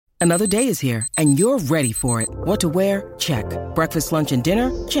Another day is here, and you're ready for it. What to wear? Check. Breakfast, lunch, and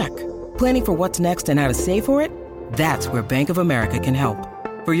dinner? Check. Planning for what's next and how to save for it? That's where Bank of America can help.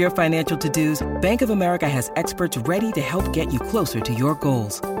 For your financial to-dos, Bank of America has experts ready to help get you closer to your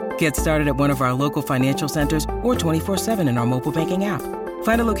goals. Get started at one of our local financial centers or 24/7 in our mobile banking app.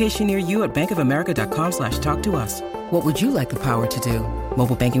 Find a location near you at bankofamerica.com/talktous. What would you like the power to do?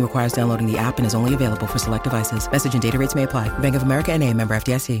 Mobile banking requires downloading the app and is only available for select devices. Message and data rates may apply. Bank of America N.A., member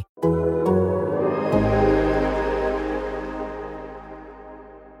FDIC.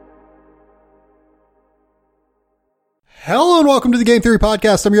 Hello and welcome to the Game Theory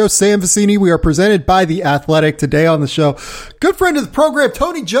Podcast. I'm your host, Sam Vecini. We are presented by The Athletic. Today on the show, good friend of the program,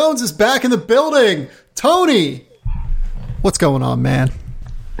 Tony Jones, is back in the building. Tony, what's going on, man?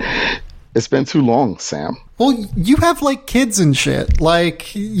 It's been too long, Sam. Well, you have like kids and shit.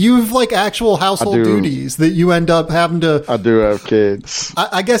 Like you have like actual household duties that you end up having to. I do have kids.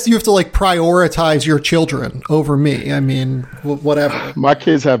 I guess you have to like prioritize your children over me. I mean, whatever. My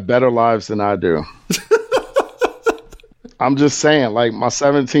kids have better lives than I do. I'm just saying, like my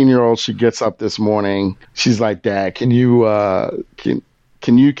 17-year-old, she gets up this morning. She's like, "Dad, can you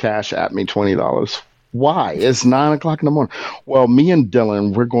cash at me $20?" Why? It's 9 o'clock in the morning. Well, me and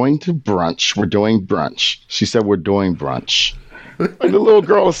Dylan, we're going to brunch. We're doing brunch. She said we're doing brunch. Like the little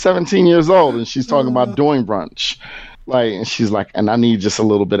girl is 17 years old and she's talking about doing brunch. Like, and she's like, and I need just a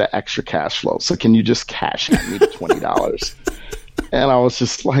little bit of extra cash flow. So can you just cash at me the $20? And I was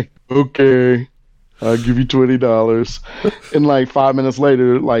just like, okay, I'll give you $20. And like 5 minutes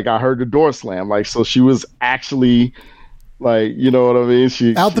later, like I heard the door slam. Like, so she was actually like, you know what I mean?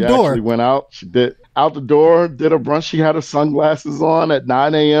 She out the door. Actually went out. She did. Out the door, did a brunch. She had her sunglasses on at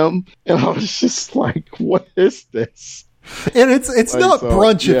 9 a.m. And I was just like, what is this? And it's like, not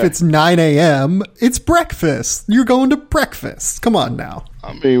brunch if it's 9 a.m. It's breakfast. You're going to breakfast. Come on now.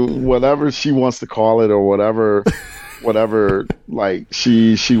 I mean, whatever she wants to call it or whatever, like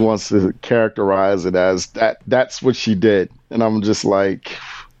she wants to characterize it as that's what she did. And I'm just like,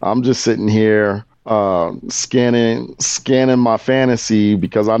 I'm just sitting here scanning my fantasy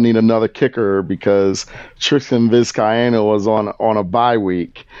because I need another kicker because Tristan Vizcaino was on a bye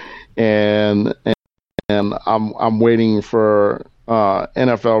week, and I'm waiting for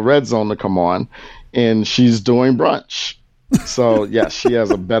NFL Red Zone to come on, and she's doing brunch. So yes, she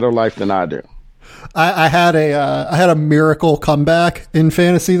has a better life than I do. I had a miracle comeback in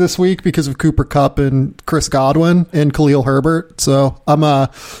fantasy this week because of Cooper Kupp and Chris Godwin and Khalil Herbert. So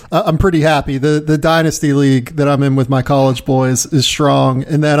I'm pretty happy. The dynasty league that I'm in with my college boys is strong,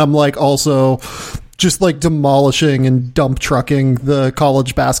 and then I'm like also just like demolishing and dump trucking the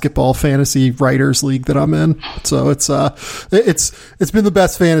college basketball fantasy writers league that I'm in. So it's been the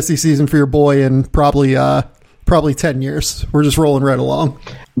best fantasy season for your boy in probably 10 years. We're just rolling right along.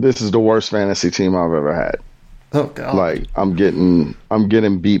 This is the worst fantasy team I've ever had. Oh God! Like I'm getting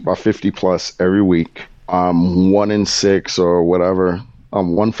beat by 50 plus every week. I'm 1-6 or whatever.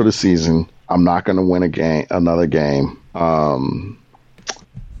 I'm 1 for the season. I'm not going to win another game.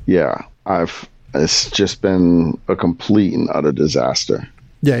 It's just been a complete and utter disaster.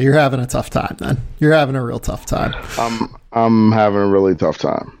 Yeah, you're having a tough time, then. You're having a real tough time. I'm having a really tough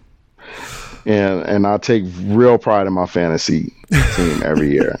time. And I take real pride in my fantasy team every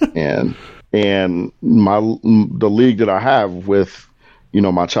year. And the league that I have with,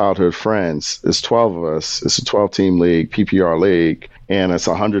 my childhood friends is 12 of us. It's a 12-team league, PPR league, and it's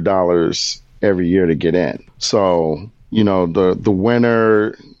 $100 every year to get in. So, the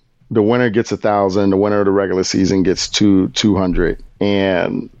winner gets 1,000. The winner of the regular season gets 200.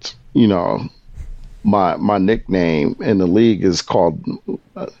 And, my nickname in the league is called,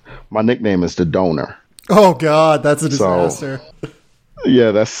 my nickname is the donor. Oh God, that's a disaster. So, yeah,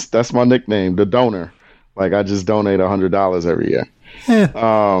 that's my nickname, the donor. Like I just donate $100 every year. There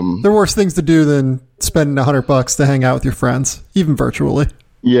are worse things to do than spending $100 to hang out with your friends, even virtually.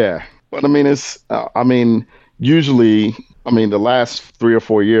 Yeah. But usually, the last 3 or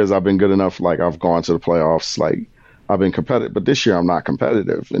 4 years I've been good enough. Like I've gone to the playoffs, like I've been competitive, but this year I'm not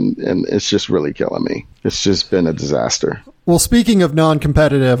competitive, and it's just really killing me. It's just been a disaster. Well, speaking of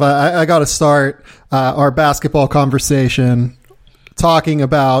non-competitive, I got to start our basketball conversation talking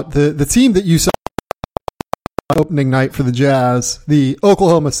about the team that you saw opening night for the Jazz, the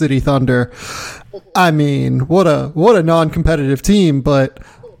Oklahoma City Thunder. I mean, what a non-competitive team, but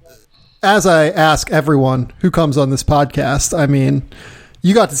as I ask everyone who comes on this podcast, I mean,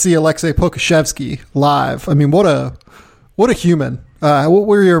 you got to see Aleksej Pokusevski live. I mean, what a human. What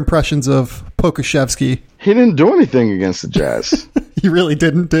were your impressions of Pokusevski? He didn't do anything against the Jazz. He really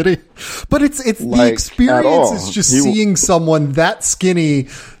didn't, did he? But it's the experience is just seeing someone that skinny,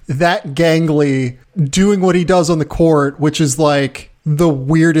 that gangly, doing what he does on the court, which is like the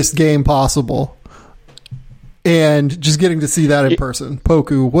weirdest game possible. And just getting to see that in person.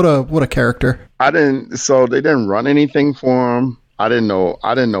 Poku, what a character. So they didn't run anything for him. I didn't know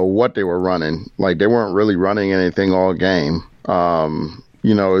what they were running. Like, they weren't really running anything all game. It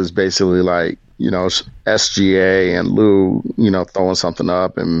was basically like, SGA and Lou, throwing something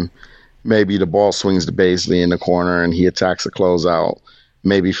up, and maybe the ball swings to Bazley in the corner and he attacks the closeout.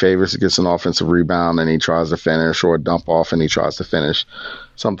 Maybe Favors gets an offensive rebound and he tries to finish, or a dump off and he tries to finish,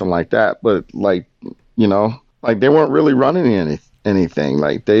 something like that. But they weren't really running anything.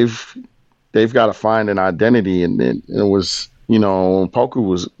 Like, they've got to find an identity, and it was, when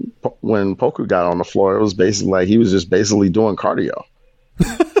Poku got on the floor, it was basically like he was just basically doing cardio.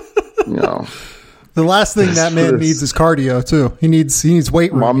 The last thing that man needs is cardio too. He needs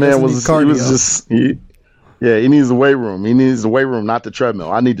weight room. My man was cardio. He needs the weight room. He needs the weight room, not the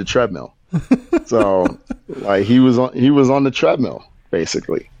treadmill. I need the treadmill. So, like, he was on the treadmill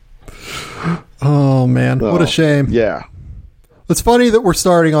basically. Oh man, what a shame. Yeah. It's funny that we're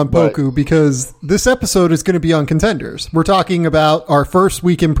starting on Poku because this episode is going to be on contenders. We're talking about our first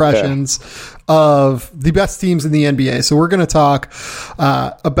week impressions of the best teams in the NBA. So we're going to talk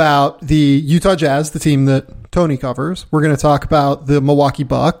about the Utah Jazz, the team that Tony covers. We're going to talk about the Milwaukee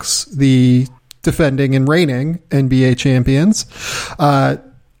Bucks, the defending and reigning NBA champions. I'm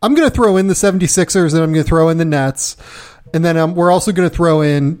going to throw in the 76ers, and I'm going to throw in the Nets. And then we're also going to throw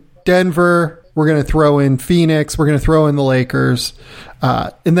in Denver. We're going to throw in Phoenix. We're going to throw in the Lakers.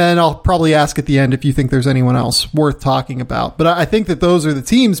 And then I'll probably ask at the end if you think there's anyone else worth talking about. But I think that those are the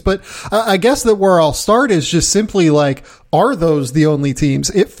teams. But I guess that where I'll start is just simply like, are those the only teams?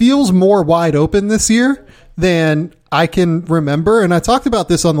 It feels more wide open this year than I can remember. And I talked about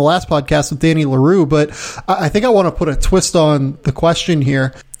this on the last podcast with Danny LaRue, but I think I want to put a twist on the question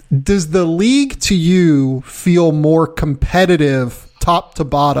here. Does the league to you feel more competitive top to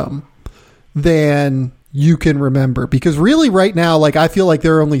bottom than you can remember? Because really right now, like, I feel like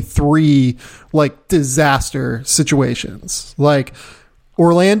there are only 3 like disaster situations. Like,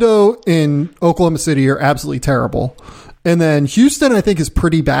 Orlando and Oklahoma City are absolutely terrible. And then Houston, I think, is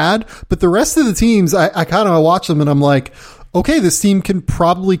pretty bad. But the rest of the teams, I kind of watch them and I'm like, okay, this team can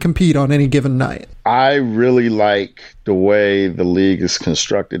probably compete on any given night. I really like the way the league is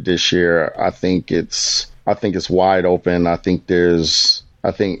constructed this year. I think it's wide open. I think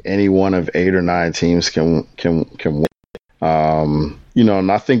any one of 8 or 9 teams can win.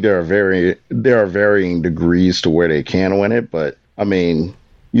 And I think there are varying degrees to where they can win it. But I mean,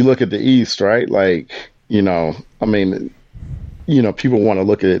 you look at the East, right? Like, people want to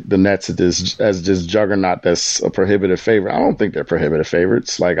look at the Nets as just juggernaut that's a prohibitive favorite. I don't think they're prohibitive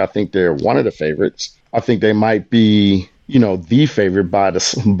favorites. Like, I think they're one of the favorites. I think they might be, the favorite by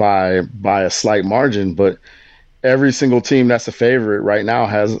a slight margin, but every single team that's a favorite right now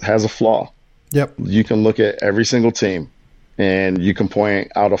has a flaw. Yep. You can look at every single team and you can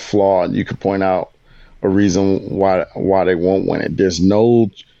point out a flaw, and you can point out a reason why they won't win it. There's no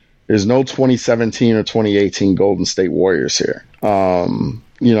 2017 or 2018 Golden State Warriors here.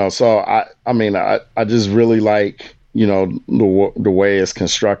 So I just really like, the way it's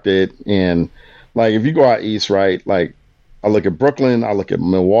constructed. And like, if you go out East, right, like, I look at Brooklyn, I look at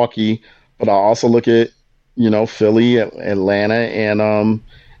Milwaukee, but I also look at, Philly, Atlanta, and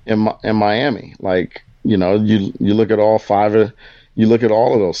Miami. Like, you look at all 5 you look at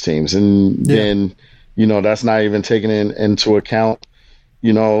all of those teams, and then, that's not even taking into account,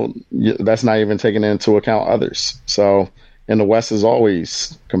 that's not even taking into account others. So, and the West is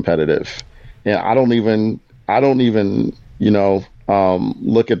always competitive. And I don't even,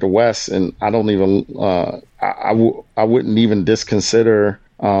 look at the West, and I don't even, I wouldn't even disconsider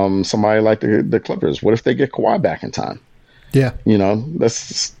somebody like the Clippers. What if they get Kawhi back in time? Yeah.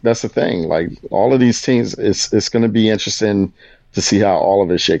 That's the thing. Like, all of these teams, it's going to be interesting to see how all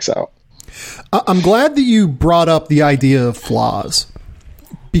of it shakes out. I'm glad that you brought up the idea of flaws,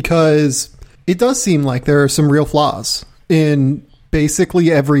 because it does seem like there are some real flaws in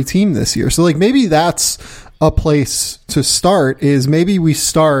basically every team this year. So, like, maybe that's a place to start, is maybe we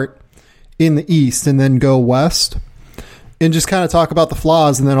start in the East and then go West and just kind of talk about the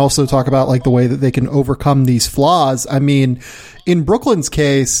flaws, and then also talk about like the way that they can overcome these flaws. I mean, in Brooklyn's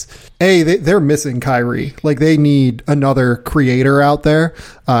case, they're missing Kyrie. Like, they need another creator out there.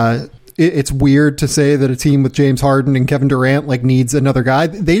 It's weird to say that a team with James Harden and Kevin Durant like needs another guy.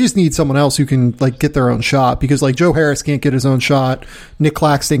 They just need someone else who can like get their own shot, because like Joe Harris can't get his own shot. Nick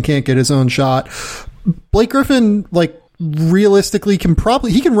Claxton can't get his own shot. Blake Griffin like realistically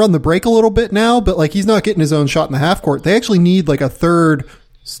he can run the break a little bit now, but like he's not getting his own shot in the half court. They actually need like a third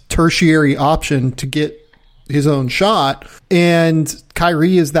tertiary option to get his own shot, and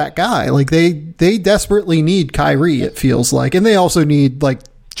Kyrie is that guy. Like they desperately need Kyrie, it feels like, and they also need like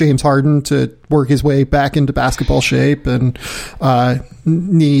James Harden to work his way back into basketball shape, and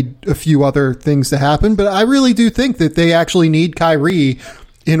need a few other things to happen. But I really do think that they actually need Kyrie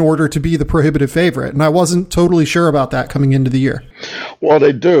in order to be the prohibitive favorite, and I wasn't totally sure about that coming into the year. Well,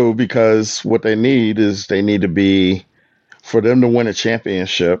 they do, because what they need is they need to be, for them to win a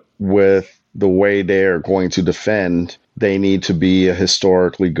championship with the way they're going to defend, they need to be a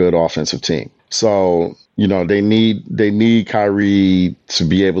historically good offensive team. So, you know, they need Kyrie to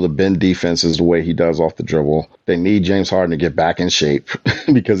be able to bend defenses the way he does off the dribble. They need James Harden to get back in shape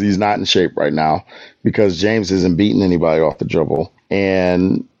because he's not in shape right now, because James isn't beating anybody off the dribble.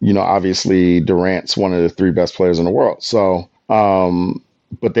 And, you know, obviously Durant's one of the 3 best players in the world. So,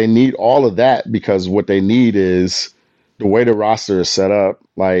 but they need all of that, because what they need is, the way the roster is set up,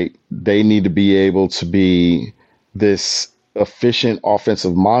 like they need to be able to be this efficient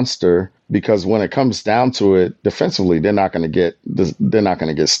offensive monster, because when it comes down to it, defensively, they're not going to get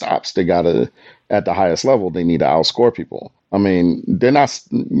stops. They got to, at the highest level, they need to outscore people. I mean, they're not,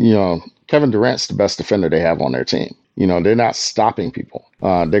 you know, Kevin Durant's the best defender they have on their team. You know, they're not stopping people.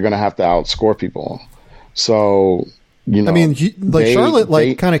 They're going to have to outscore people. So, you know, I mean,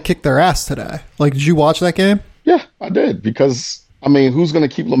 Charlotte kind of kicked their ass today. Like, did you watch that game? Yeah, I did, because, I mean, who's going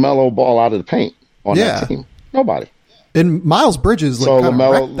to keep LaMelo Ball out of the paint on that team? Nobody. And Miles Bridges, like, so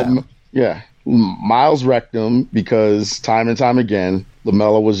LaMelo, Miles wrecked him, because time and time again,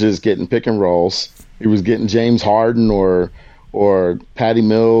 LaMelo was just getting pick and rolls. He was getting James Harden or Patty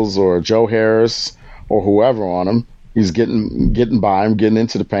Mills or Joe Harris or whoever on him. He's getting by him, getting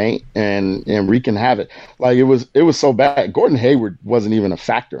into the paint and wreaking havoc. Like, it was so bad. Gordon Hayward wasn't even a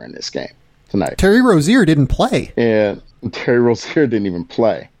factor in this game tonight. Terry Rozier didn't play. And Terry Rozier didn't even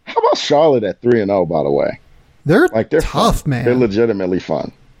play. How about Charlotte at 3-0, by the way? They're tough, fun. Man. They're legitimately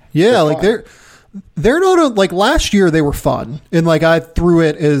fun. Yeah, like they're not like last year they were fun. And like I threw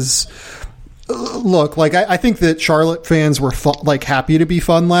it as look, like I think that Charlotte fans were like happy to be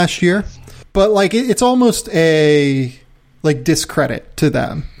fun last year. But like it's almost a like discredit to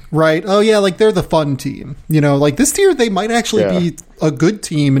them. Right? Oh yeah, like they're the fun team. You know, like this year they might actually be a good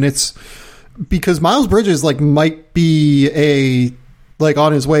team, and it's because Miles Bridges like might be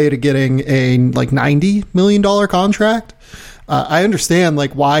on his way to getting a like $90 million contract. I understand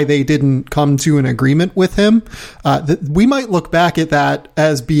like why they didn't come to an agreement with him. We might look back at that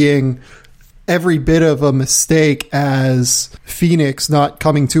as being every bit of a mistake as Phoenix not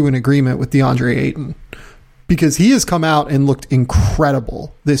coming to an agreement with DeAndre Ayton, because he has come out and looked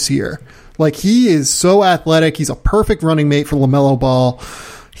incredible this year. Like, he is so athletic. He's a perfect running mate for LaMelo Ball.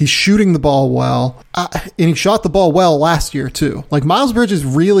 He's shooting the ball well. And he shot the ball well last year, too. Like, Miles Bridges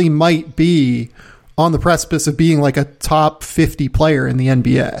really might be on the precipice of being like a top 50 player in the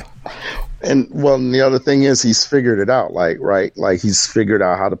NBA. And the other thing is he's figured it out, like he's figured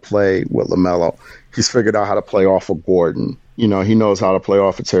out how to play with LaMelo. He's figured out how to play off of Gordon. You know, he knows how to play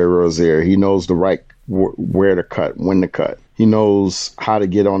off of Terry Rozier. He knows the right where to cut, when to cut. He knows how to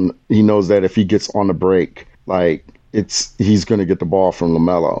get on. He knows that if he gets on the break, like he's going to get the ball from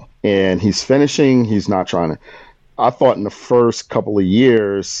LaMelo. And he's finishing. He's not trying to. I thought in the first couple of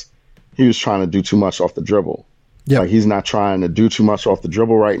years he was trying to do too much off the dribble. Yeah, like, he's not trying to do too much off the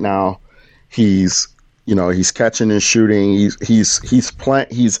dribble right now. He's catching and shooting. He's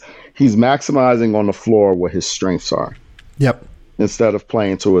maximizing on the floor what his strengths are. Yep. Instead of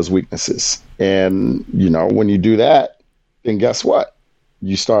playing to his weaknesses. And, you know, when you do that, then guess what?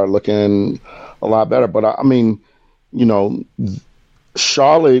 You start looking a lot better. But I mean, you know,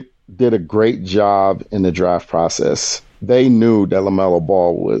 Charlotte did a great job in the draft process. They knew that LaMelo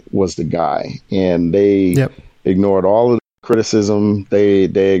Ball was the guy, and they ignored all of the criticism. They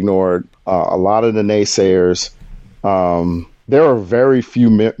ignored a lot of the naysayers. There are very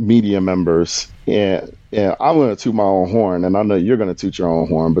few media members, and I'm going to toot my own horn, and I know you're going to toot your own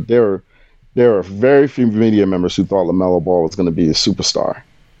horn, but there are very few media members who thought LaMelo Ball was going to be a superstar.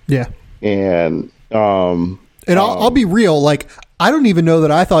 Yeah. And I'll be real, like, I don't even know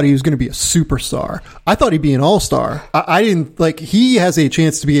that I thought he was going to be a superstar. I thought he'd be an all-star. I didn't, like, he has a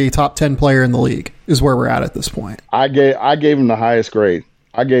chance to be a top 10 player in the league is where we're at this point. I gave him the highest grade.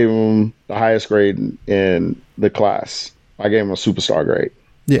 I gave him the highest grade in the class. I gave him a superstar grade.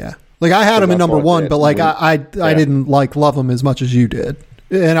 Yeah. Like, I had him at number one, but like I didn't like love him as much as you did.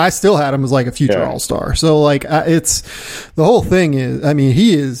 And I still had him as like a future all-star. So like it's the whole thing is, I mean,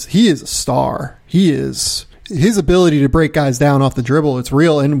 he is a star. He is his ability to break guys down off the dribble, it's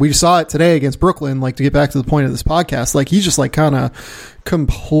real. And we saw it today against Brooklyn. Like, to get back to the point of this podcast, like, he just like kind of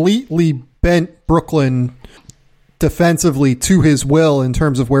completely bent Brooklyn defensively to his will in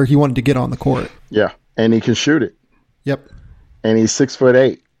terms of where he wanted to get on the court. Yeah. And he can shoot it. Yep. And he's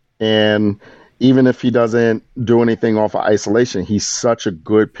 6'8". And even if he doesn't do anything off of isolation, he's such a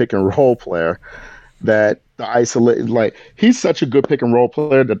good pick and roll player that he's such a good pick and roll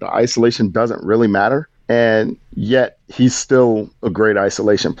player that the isolation doesn't really matter. And yet he's still a great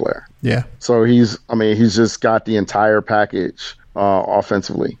isolation player. Yeah. So he's just got the entire package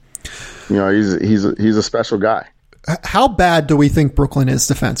offensively. You know, he's a special guy. How bad do we think Brooklyn is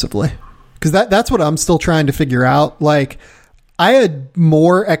defensively? Because that's what I'm still trying to figure out. Like, I had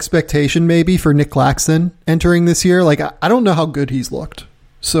more expectation maybe for Nick Claxton entering this year. Like, I don't know how good he's looked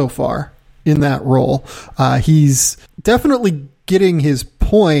so far in that role. He's definitely getting his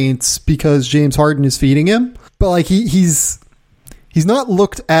points because James Harden is feeding him, but like he's not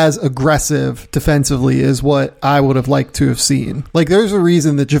looked as aggressive defensively as what I would have liked to have seen. Like, there's a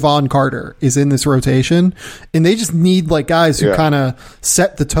reason that Javon Carter is in this rotation, and they just need like guys who kind of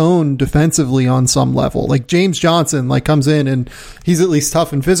set the tone defensively on some level. Like James Johnson, like, comes in and he's at least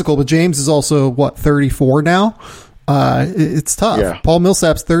tough and physical, but James is also 34 now. It's tough. Yeah. Paul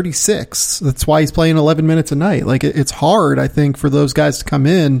Millsap's 36. That's why he's playing 11 minutes a night. Like, it's hard, I think, for those guys to come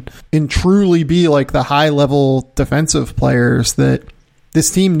in and truly be like the high level defensive players that this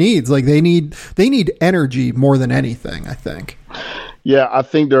team needs. Like, they need energy more than anything, I think. Yeah, I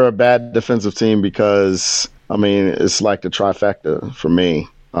think they're a bad defensive team because, I mean, it's like the trifecta for me.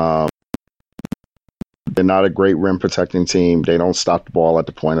 They're not a great rim protecting team. They don't stop the ball at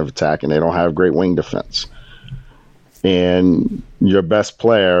the point of attack, and they don't have great wing defense. And your best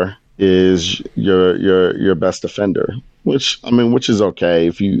player is your best defender, which is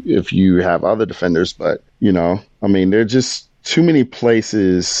okay if you have other defenders, but there are just too many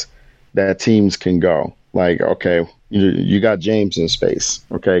places that teams can go. Like, okay, you got James in space.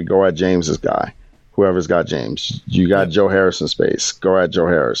 Okay, go at James's guy. Whoever's got James. You got Joe Harris in space. Go at Joe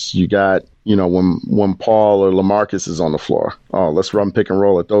Harris. You got, when Paul or LaMarcus is on the floor, let's run pick and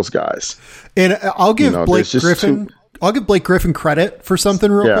roll at those guys. And I'll give Blake Griffin. I'll give Blake Griffin credit for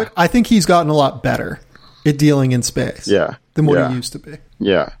something real quick. I think he's gotten a lot better at dealing in space than what he used to be.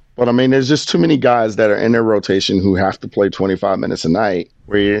 Yeah. But, there's just too many guys that are in their rotation who have to play 25 minutes a night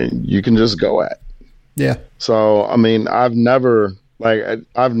where you can just go at. Yeah. So, I've never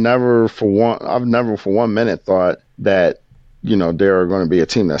for 1 minute thought that, they're going to be a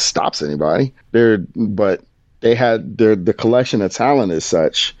team that stops anybody. But they had the collection of talent is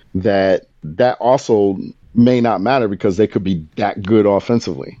such that also may not matter because they could be that good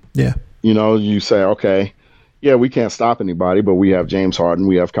offensively. Yeah. You say, okay, yeah, we can't stop anybody, but we have James Harden,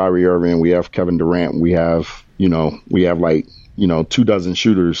 we have Kyrie Irving, we have Kevin Durant, we have 24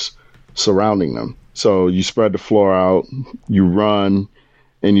 shooters surrounding them. So you spread the floor out, you run,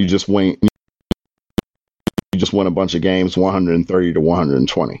 and you just win. You just win a bunch of games, 130 to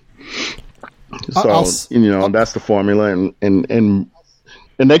 120. So that's the formula, and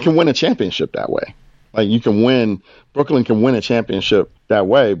they can win a championship that way. Like, Brooklyn can win a championship that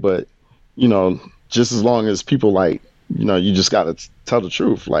way, but, just as long as people you just got to tell the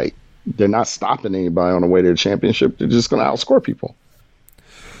truth. Like, they're not stopping anybody on the way to the championship. They're just going to outscore people.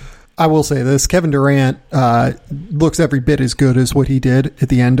 I will say this. Kevin Durant looks every bit as good as what he did at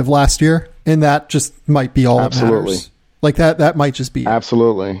the end of last year, and that just might be all that matters. Like, that might just be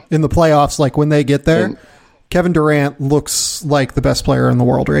absolutely in the playoffs. Like, when they get there, Kevin Durant looks like the best player in the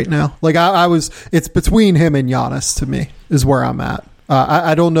world right now. Like, it's between him and Giannis to me is where I'm at.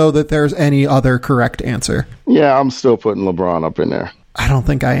 I don't know that there's any other correct answer. Yeah, I'm still putting LeBron up in there. I don't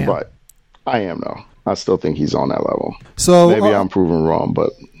think I am. But I am, though. I still think he's on that level. So maybe I'm proven wrong,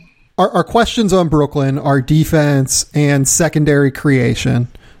 but our questions on Brooklyn are defense and secondary creation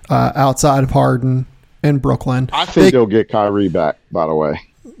outside of Harden and Brooklyn. I think they'll get Kyrie back, by the way.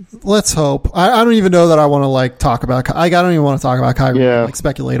 Let's hope. I don't even know that I want to talk about. I don't even want to talk about Kyrie.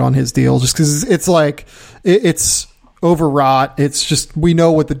 Speculate on his deal just because it's it's overwrought. It's just, we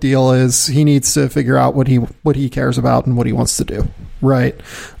know what the deal is. He needs to figure out what he cares about and what he wants to do. Right.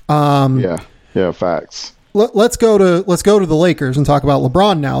 Facts. Let's go to the Lakers and talk about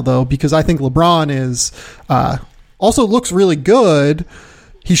LeBron now, though, because I think LeBron is also looks really good.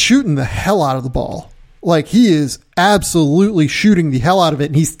 He's shooting the hell out of the ball. Like, he is absolutely shooting the hell out of it,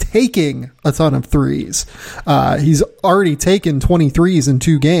 and he's taking a ton of threes. He's already taken 20 threes in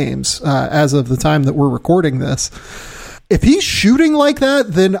 2 games as of the time that we're recording this. If he's shooting like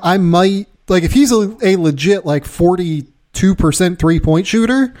that, then I might, if he's a legit 42% 3-point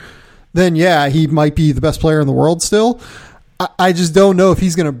shooter, then yeah, he might be the best player in the world still. I just don't know if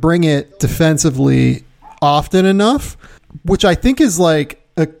he's going to bring it defensively often enough, which I think is like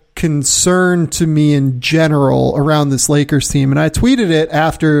a concern to me in general around this Lakers team. And I tweeted it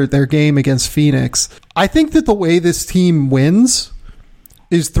after their game against Phoenix. I think that the way this team wins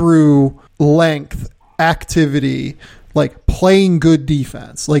is through length, activity, like playing good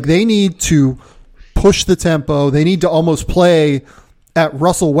defense. Like they need to push the tempo. They need to almost play at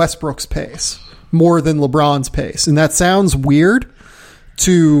Russell Westbrook's pace more than LeBron's pace. And that sounds weird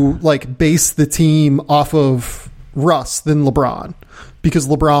to like base the team off of Russ than LeBron, because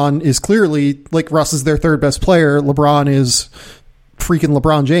LeBron is clearly like Russ is their third best player. LeBron is freaking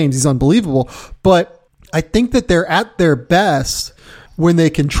LeBron James. He's unbelievable. But I think that they're at their best when they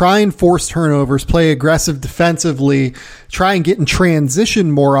can try and force turnovers, play aggressive defensively, try and get in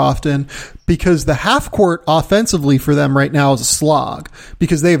transition more often, because the half court offensively for them right now is a slog,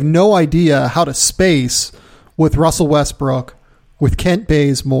 because they have no idea how to space with Russell Westbrook, with Kent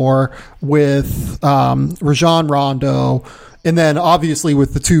Bazemore, with Rajon Rondo, and then obviously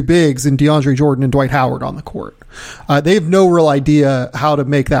with the two bigs in DeAndre Jordan and Dwight Howard on the court. They have no real idea how to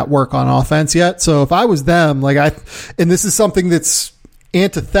make that work on offense yet. So if I was them, and this is something that's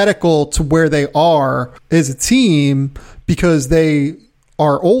antithetical to where they are as a team, because they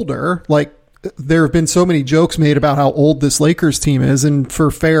are older. Like there have been so many jokes made about how old this Lakers team is, and for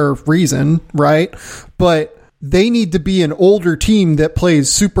fair reason, right? But they need to be an older team that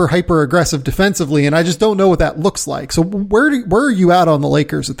plays super hyper aggressive defensively, and I just don't know what that looks like. So where are you at on the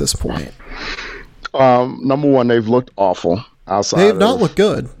Lakers at this point? Number one, they've looked awful. They have not looked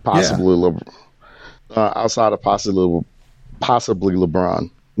good. Possibly, yeah. Outside of possibly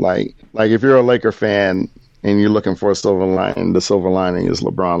LeBron. Like if you're a Laker fan and you're looking for a silver lining, the silver lining is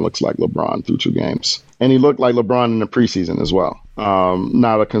LeBron looks like LeBron through 2 games. And he looked like LeBron in the preseason as well.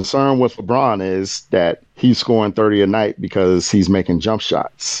 Now, the concern with LeBron is that he's scoring 30 a night because he's making jump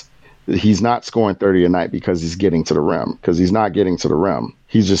shots. He's not scoring 30 a night because he's getting to the rim, because he's not getting to the rim.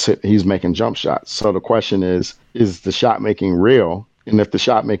 He's making jump shots. So the question is the shot making real? And if the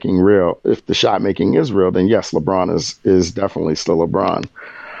shot making is real, then yes, LeBron is definitely still LeBron.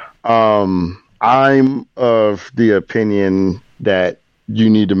 I'm of the opinion that you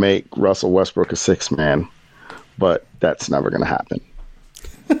need to make Russell Westbrook a 6th man, but that's never going to happen.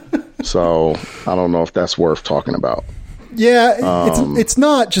 So I don't know if that's worth talking about. Yeah, it's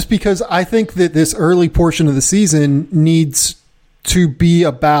not, just because I think that this early portion of the season needs to be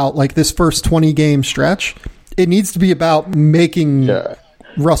about, like, this first 20 game stretch. It needs to be about making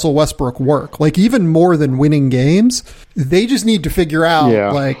Russell Westbrook work. Like, even more than winning games, they just need to figure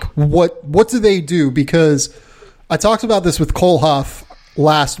out like what do they do? Because I talked about this with Cole Huff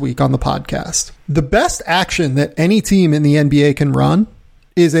last week on the podcast. The best action that any team in the NBA can run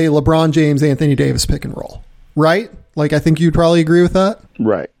is a LeBron James, Anthony Davis pick and roll, right? Like, I think you'd probably agree with that.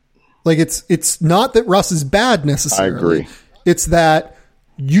 Right. Like, it's not that Russ is bad necessarily. I agree. It's that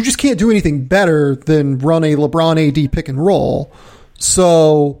you just can't do anything better than run a LeBron AD pick and roll.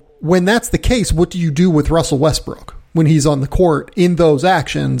 So when that's the case, what do you do with Russell Westbrook when he's on the court in those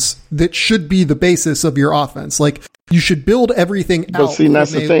actions that should be the basis of your offense? Like, you should build everything out. But see,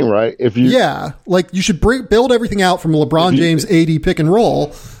 that's the thing, right? You should build everything out from LeBron James AD pick and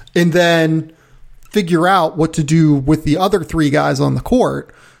roll, and then figure out what to do with the other 3 guys on the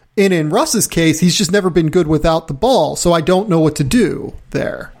court. And in Russ's case, he's just never been good without the ball, so I don't know what to do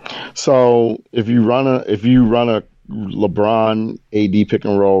there. So if you run a LeBron AD pick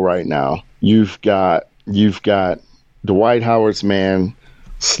and roll right now, you've got Dwight Howard's man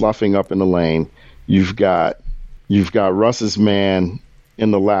sloughing up in the lane. You've got Russ's man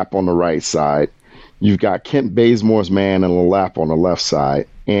in the lap on the right side. You've got Kent Bazemore's man in the lap on the left side,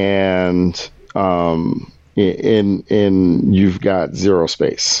 and you've got zero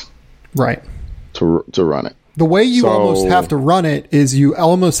space, right, to run it. The way you almost have to run it is you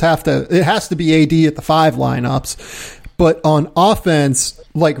almost have to. It has to be AD at the 5 lineups, but on offense,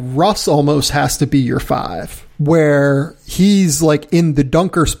 like, Russ almost has to be your 5, where he's like in the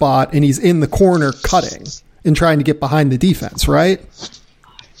dunker spot and he's in the corner cutting and trying to get behind the defense, right?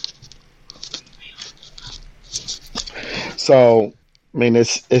 So, I mean,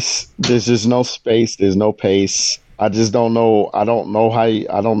 there's just no space. There's no pace. I just don't know. I don't know how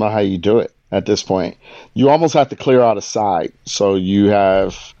you do it at this point. You almost have to clear out a side. So you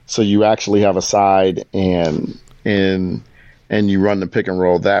actually have a side and you run the pick and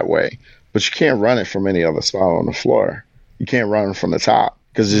roll that way. But you can't run it from any other spot on the floor. You can't run it from the top,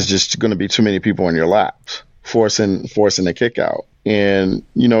 because there's just going to be too many people in your laps forcing the kick out. And,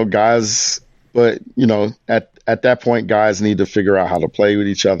 guys, but, at at that point, guys need to figure out how to play with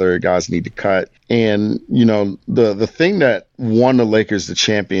each other. Guys need to cut. And, the thing that won the Lakers the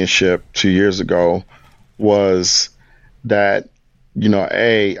championship 2 years ago was that,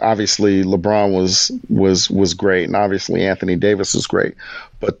 obviously LeBron was great, and obviously Anthony Davis was great,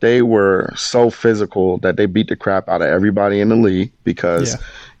 but they were so physical that they beat the crap out of everybody in the league because,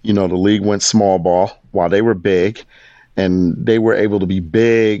 the league went small ball while they were big, and they were able to be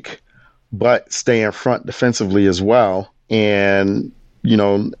big but stay in front defensively as well. And,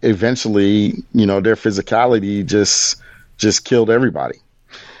 eventually, their physicality just killed everybody.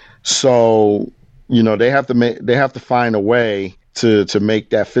 So, they have to find a way to make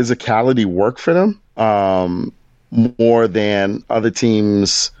that physicality work for them, more than other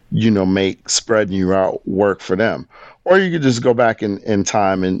teams, make spreading you out work for them. Or you could just go back in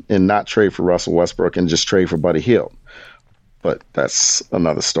time and not trade for Russell Westbrook and just trade for Buddy Hield. But that's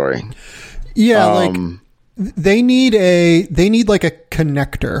another story. Yeah, they need like a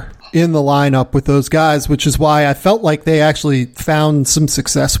connector in the lineup with those guys, which is why I felt like they actually found some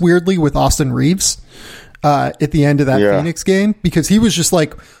success weirdly with Austin Reeves at the end of that Phoenix game, because he was just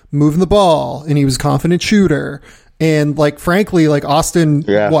like moving the ball and he was a confident shooter. And like, frankly, like Austin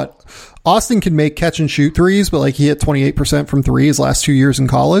can make catch and shoot threes, but like he hit 28% from three his last 2 years in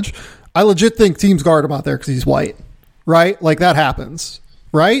college. I legit think teams guard him out there because he's white, right? Like that happens,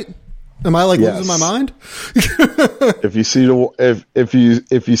 right? Am I losing my mind? If you see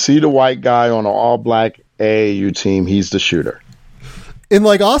if you see the white guy on an all black AAU team, he's the shooter. And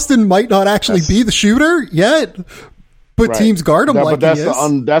like Austin might not actually be the shooter yet, but teams guard him like that's he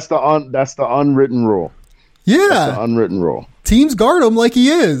is. That's the unwritten rule. Yeah, that's the unwritten rule. Teams guard him like he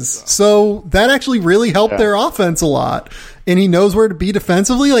is, so that actually really helped their offense a lot. And he knows where to be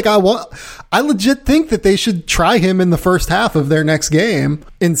defensively. Like I legit think that they should try him in the first half of their next game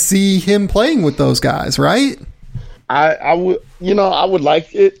and see him playing with those guys, right? I would, I would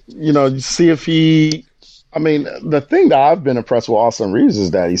like it, see if he. I mean, the thing that I've been impressed with Austin Reeves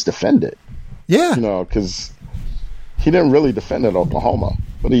is that he's defended. Yeah, because he didn't really defend at Oklahoma,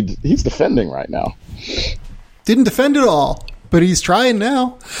 but he's defending right now. Didn't defend at all, but he's trying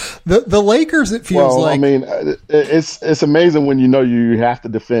now. The Lakers, it feels like. I mean, it's amazing when you have to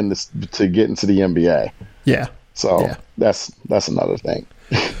defend this to get into the NBA. Yeah. So that's another thing.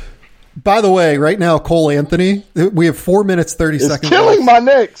 By the way, right now, Cole Anthony, we have 4 minutes 30 seconds. Killing my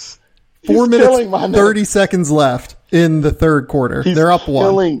Knicks. 4 minutes 30 seconds left in the third quarter. They're up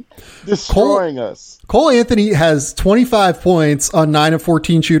one. Destroying us. Cole Anthony has 25 points on 9 of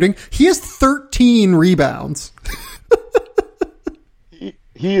 14 shooting. He has 13 rebounds.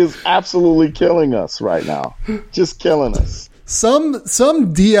 He is absolutely killing us right now. Just killing us. Some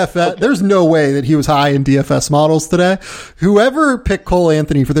DFS, there's no way that he was high in DFS models today. Whoever picked Cole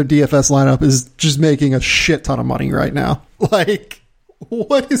Anthony for their DFS lineup is just making a shit ton of money right now. Like,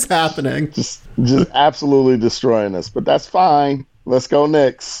 what is happening? Just absolutely destroying us. But that's fine. Let's go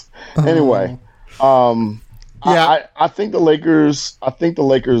Knicks. Anyway, I think the Lakers. I think the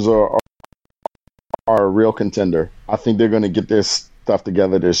Lakers are a real contender. I think they're going to get their stuff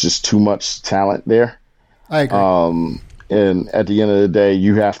together. There's just too much talent there. I agree. And at the end of the day,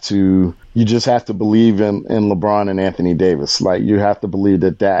 you just have to believe in LeBron and Anthony Davis. Like, you have to believe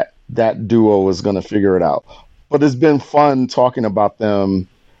that duo is going to figure it out. But it's been fun talking about them.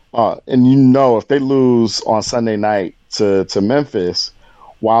 And if they lose on Sunday night to Memphis,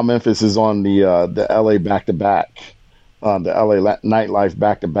 while Memphis is on the LA back-to-back, the LA nightlife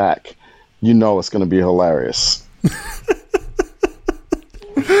back-to-back, it's going to be hilarious.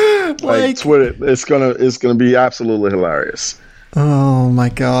 Like Twitter, it's gonna be absolutely hilarious. Oh my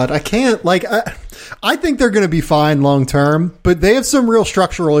god, I can't. Like, I think they're going to be fine long term, but they have some real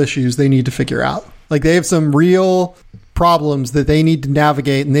structural issues they need to figure out. Like, they have some real problems that they need to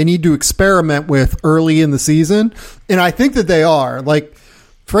navigate and they need to experiment with early in the season. And I think that they are. Like,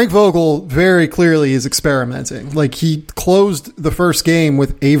 Frank Vogel very clearly is experimenting. Like, he closed the first game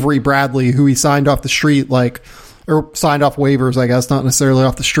with Avery Bradley, who he signed off the street, or signed off waivers, I guess, not necessarily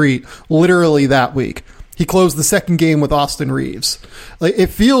off the street, literally that week. He closed the second game with Austin Reeves. Like, it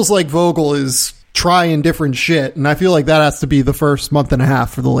feels like Vogel is trying different shit, and I feel like that has to be the first month and a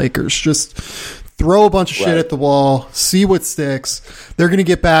half for the Lakers. Just throw a bunch of shit at the wall, see what sticks. They're going to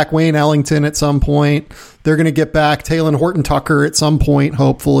get back Wayne Ellington at some point. They're going to get back Talen Horton-Tucker at some point,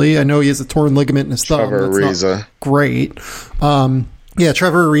 hopefully. I know he has a torn ligament in his thumb. Trevor Ariza. Great.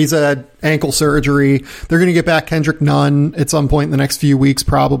 Trevor Ariza had ankle surgery. They're going to get back Kendrick Nunn at some point in the next few weeks,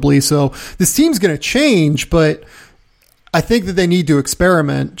 probably. So this team's going to change, but I think that they need to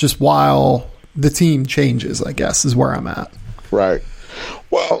experiment just while the team changes, I guess, is where I'm at. Right.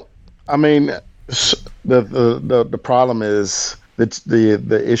 Well, I mean, The problem is that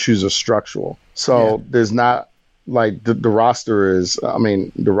the issues are structural. So there's not like the roster is. I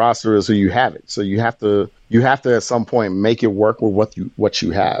mean, the roster is who you have it. So you have to at some point make it work with what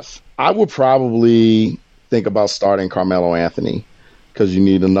you have. I would probably think about starting Carmelo Anthony because you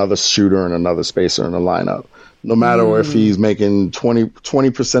need another shooter and another spacer in the lineup. No matter if he's making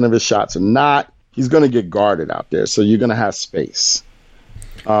 20% of his shots or not, he's going to get guarded out there. So you're going to have space.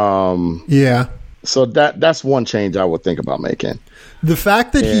 Yeah. So that's one change I would think about making. The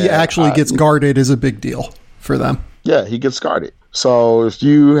fact that he actually gets guarded is a big deal for them. Yeah, he gets guarded. So if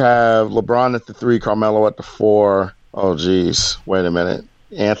you have LeBron at the 3, Carmelo at the 4, oh, geez, wait a minute.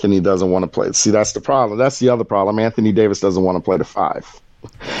 Anthony doesn't want to play. See, that's the problem. That's the other problem. Anthony Davis doesn't want to play the 5.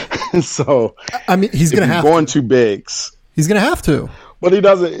 So, I mean, he's going to have going two bigs. He's going to have to. But he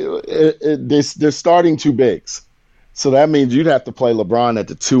doesn't. They're starting two bigs. So that means you'd have to play LeBron at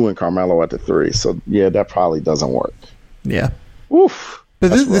the 2 and Carmelo at the 3. So, yeah, that probably doesn't work. Yeah. Oof.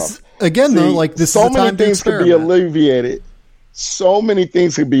 But this again, though, like this so is the time many things could be alleviated. So many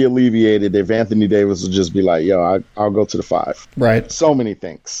things could be alleviated if Anthony Davis would just be like, yo, I'll go to the 5. Right. So many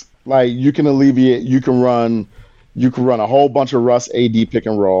things. Like you can run a whole bunch of Russ AD pick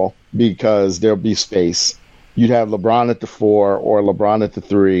and roll because there'll be space. You'd have LeBron at the 4 or LeBron at the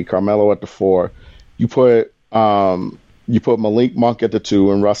 3, Carmelo at the 4. You put Malik Monk at the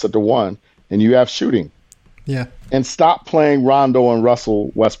 2 and Russ at the 1, and you have shooting. Yeah. And stop playing Rondo and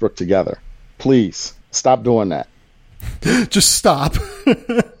Russell Westbrook together. Please stop doing that. Just stop.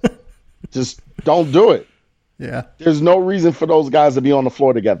 Just don't do it. Yeah. There's no reason for those guys to be on the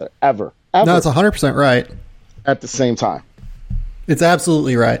floor together ever. No, it's 100% right. At the same time. It's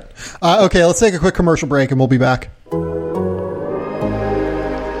absolutely right. Okay, let's take a quick commercial break and we'll be back.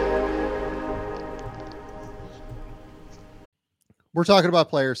 We're talking about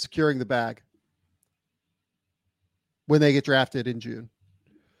players securing the bag when they get drafted in June.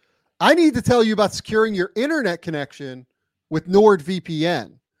 I need to tell you about securing your internet connection with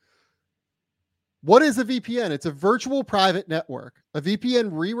NordVPN. What is a VPN? It's a virtual private network. A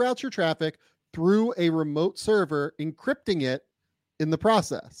VPN reroutes your traffic through a remote server, encrypting it in the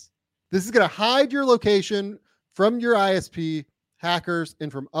process. This is going to hide your location from your ISP, hackers,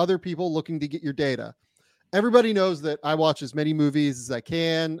 and from other people looking to get your data. Everybody knows that I watch as many movies as I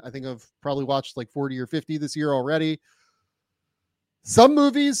can. I think I've probably watched like 40 or 50 this year already. Some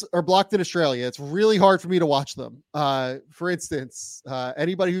movies are blocked in Australia. It's really hard for me to watch them. For instance,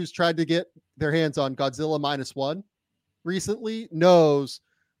 anybody who's tried to get their hands on Godzilla -1 recently knows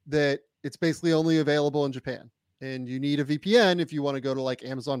that it's basically only available in Japan. And you need a VPN if you want to go to like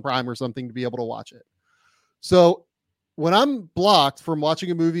Amazon Prime or something to be able to watch it. So when I'm blocked from watching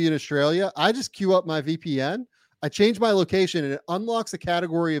a movie in Australia, I just queue up my VPN. I change my location and it unlocks a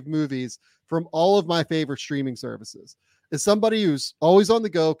category of movies from all of my favorite streaming services. As somebody who's always on the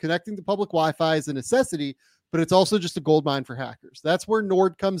go, connecting to public Wi-Fi is a necessity, but it's also just a goldmine for hackers. That's where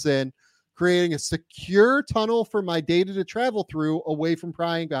Nord comes in, creating a secure tunnel for my data to travel through away from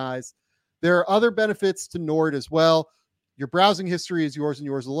prying guys. There are other benefits to Nord as well. Your browsing history is yours and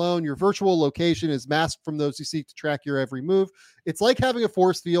yours alone. Your virtual location is masked from those who seek to track your every move. It's like having a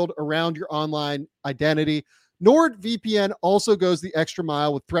force field around your online identity. NordVPN also goes the extra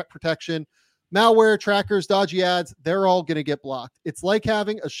mile with threat protection. Malware, trackers, dodgy ads, they're all going to get blocked. It's like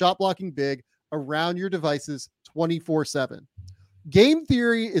having a shot blocking big around your devices 24/7. Game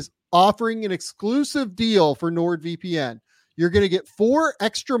Theory is offering an exclusive deal for NordVPN. You're going to get 4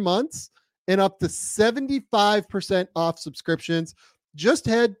 extra months and up to 75% off subscriptions. Just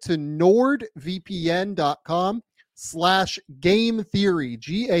head to nordvpn.com/Game Theory,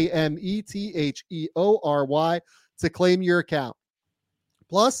 GAMETHEORY, to claim your account.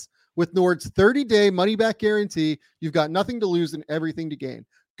 Plus, with Nord's 30-day money-back guarantee, you've got nothing to lose and everything to gain.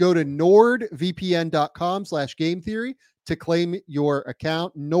 Go to nordvpn.com/Game Theory to claim your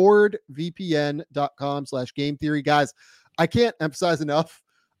account. nordvpn.com/Game Theory. Guys, I can't emphasize enough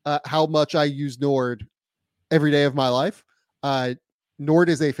how much I use Nord every day of my life. Nord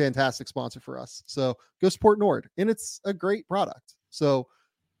is a fantastic sponsor for us. So go support Nord, and it's a great product. So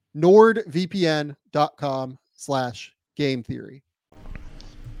nordvpn.com/Game Theory.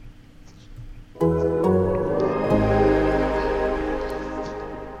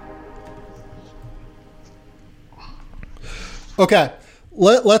 Okay,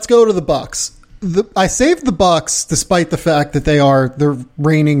 let's go to the Bucks. I saved the Bucks despite the fact that they are the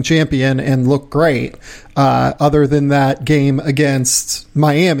reigning champion and look great. Other than that game against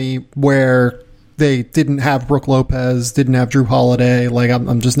Miami where they didn't have Brook Lopez, didn't have Drew Holiday. Like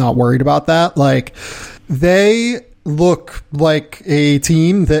I'm just not worried about that. Like they look like a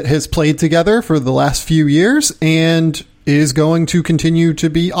team that has played together for the last few years and is going to continue to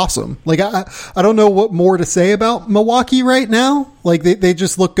be awesome. Like, I don't know what more to say about Milwaukee right now. Like, they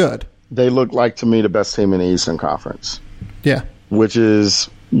just look good. They look like, to me, the best team in the Eastern Conference. Yeah. Which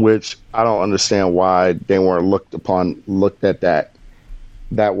I don't understand why they weren't looked at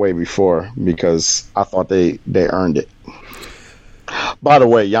that way before, because I thought they earned it. By the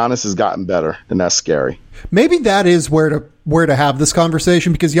way, Giannis has gotten better, and that's scary. Maybe that is where to have this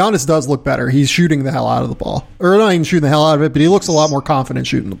conversation, because Giannis does look better. He's shooting the hell out of the ball. Or not even shooting the hell out of it, but he looks a lot more confident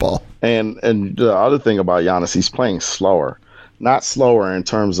shooting the ball. And the other thing about Giannis, he's playing slower. Not slower in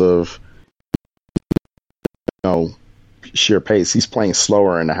terms of, sheer pace. He's playing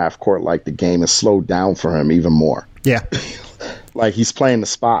slower in the half court, like the game is slowed down for him even more. Yeah. Like, he's playing the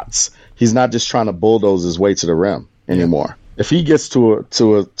spots. He's not just trying to bulldoze his way to the rim anymore. Yeah. If he gets to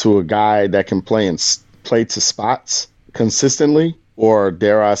a guy that can play to spots consistently, or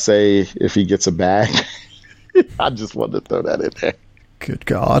dare I say, if he gets a bag, I just wanted to throw that in there. Good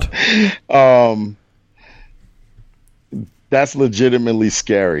God. That's legitimately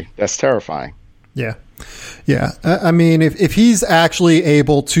scary. That's terrifying. Yeah. Yeah. I mean, if he's actually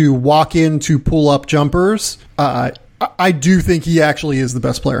able to walk into pull-up jumpers, I do think he actually is the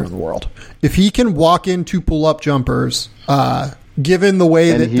best player in the world. If he can walk into pull-up jumpers, given the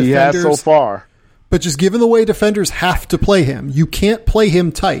way that he defenders... has so far. But just given the way defenders have to play him, you can't play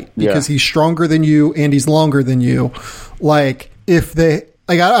him tight because he's stronger than you and he's longer than you. Like, if they...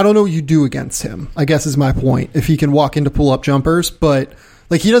 Like, I don't know what you do against him, I guess is my point, if he can walk into pull-up jumpers. But,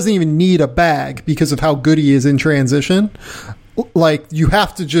 like, he doesn't even need a bag because of how good he is in transition. Like, you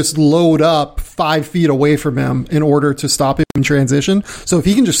have to just load up 5 feet away from him in order to stop him in transition. So if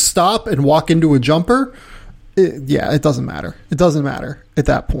he can just stop and walk into a jumper, it doesn't matter. It doesn't matter at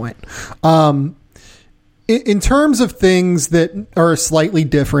that point. In terms of things that are slightly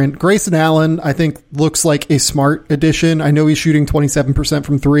different, Grayson Allen, I think, looks like a smart addition. I know he's shooting 27%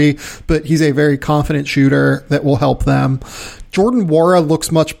 from 3, but he's a very confident shooter that will help them. Jordan Nwora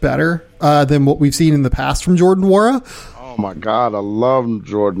looks much better than what we've seen in the past from Jordan Nwora. Oh, my God. I love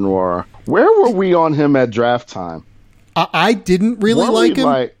Jordan Nwora. Where were we on him at draft time? I didn't really like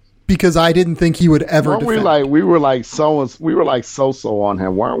him because I didn't think he would ever defend. We were like so-so on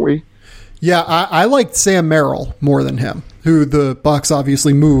him, weren't we? Yeah, I liked Sam Merrill more than him, who the Bucks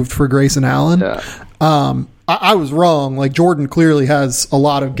obviously moved for Grayson Allen. Yeah. I was wrong. Like, Jordan clearly has a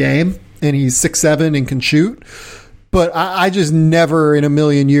lot of game, and he's 6'7" and can shoot. But I just never in a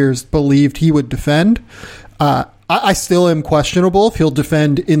million years believed he would defend. I still am questionable if he'll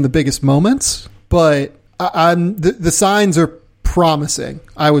defend in the biggest moments, but the signs are promising.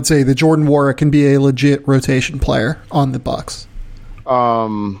 I would say that Jordan Nwora can be a legit rotation player on the Bucks.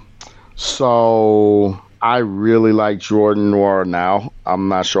 So I really like Jordan Nwora now. I'm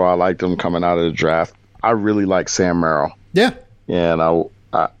not sure I liked him coming out of the draft. I really like Sam Merrill. Yeah. And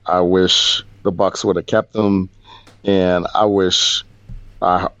I wish the Bucks would have kept him. And I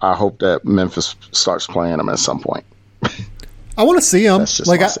hope that Memphis starts playing him at some point. I want to see him. That's just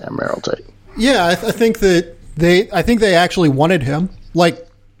my Sam Merrill take. Yeah, I think that they actually wanted him. Like,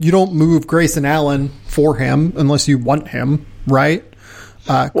 you don't move Grayson Allen for him unless you want him, right?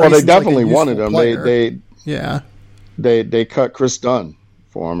 Well, they definitely wanted him. They cut Chris Dunn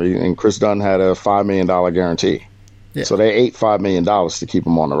for him, and Chris Dunn had a $5 million guarantee. Yeah. So they ate $5 million to keep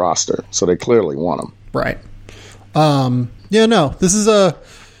him on the roster. So they clearly want him. Right. This is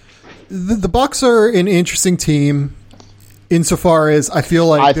the Bucks are an interesting team insofar as I feel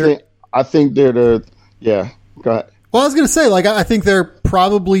like I think they're the go ahead. Well, I was going to say, like, I think they're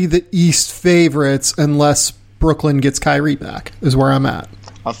probably the East favorites unless Brooklyn gets Kyrie back, is where I'm at.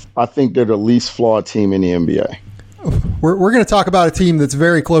 I think they're the least flawed team in the NBA. We're going to talk about a team that's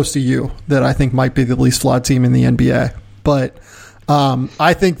very close to you that I think might be the least flawed team in the NBA. But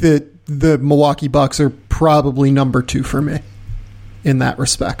I think that the Milwaukee Bucks are probably number 2 for me in that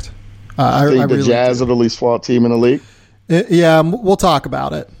respect. I think the Jazz are the least flawed team in the league? Yeah, we'll talk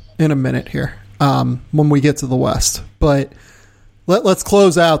about it in a minute here when we get to the West. But let's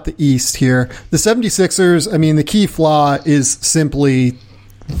close out the East here. The 76ers, I mean, the key flaw is simply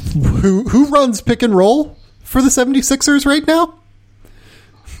who runs pick and roll for the 76ers right now?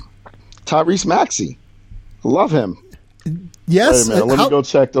 Tyrese Maxey. Love him. Yes. Wait a minute, let me go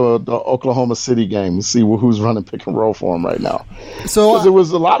check the Oklahoma City game and see who's running pick and roll for him right now. So it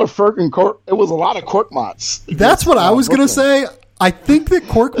was a lot of Korkmaz. That's what I was going to say. I think that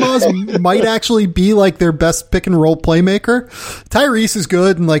Korkmaz might actually be like their best pick and roll playmaker. Tyrese is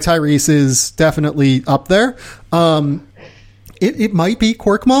good, and like Tyrese is definitely up there. it might be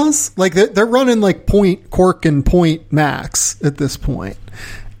Korkmaz. Like they're running like point Cork and point Max at this point.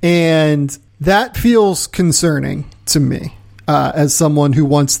 And that feels concerning to me as someone who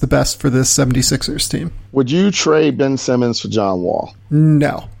wants the best for this 76ers team. Would you trade Ben Simmons for John Wall?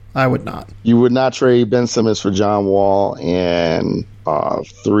 No, I would not. You would not trade Ben Simmons for John Wall and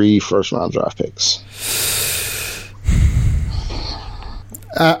 3 first-round draft picks?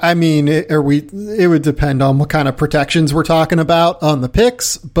 I mean, it would depend on what kind of protections we're talking about on the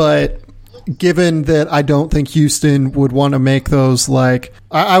picks, but given that I don't think Houston would want to make those, like,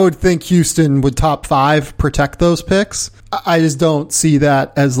 I would think Houston would top 5 protect those picks. I just don't see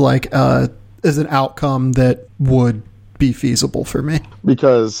that as like as an outcome that would be feasible for me.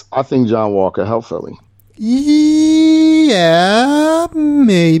 Because I think John Wall could help Philly. Yeah,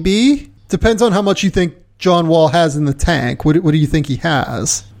 maybe. Depends on how much you think John Wall has in the tank. What do you think he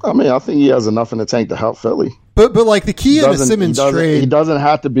has? I mean, I think he has enough in the tank to help Philly. But like the key in a Simmons trade, he doesn't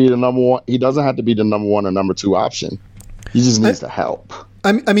have to be the number one. He doesn't have to be the number 1 or number 2 option. He just needs to help.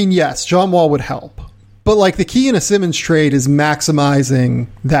 I mean, yes, John Wall would help. But like the key in a Simmons trade is maximizing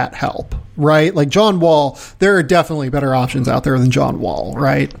that help, right? Like John Wall, there are definitely better options out there than John Wall,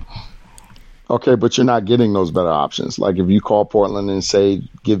 right? Okay, but you're not getting those better options. Like if you call Portland and say,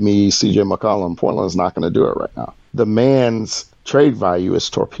 give me CJ McCollum, Portland's not going to do it right now. The man's trade value is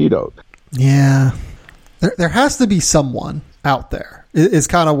torpedoed. Yeah. There has to be someone out there is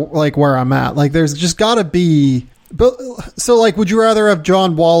kind of like where I'm at. Like there's just got to be. But so like, would you rather have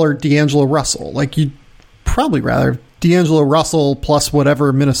John Wall or D'Angelo Russell? Like you'd probably rather D'Angelo Russell plus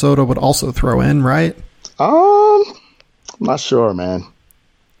whatever Minnesota would also throw in, right? I'm not sure, man.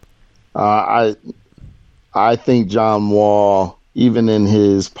 I think John Wall, even in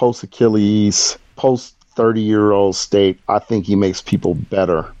his post-Achilles, post-30-year-old state, I think he makes people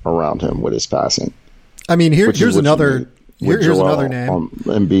better around him with his passing. I mean, here's another name.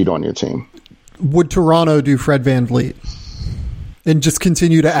 Embiid on your team. Would Toronto do Fred VanVleet and just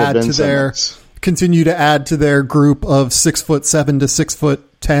continue to add to their group of 6'7" to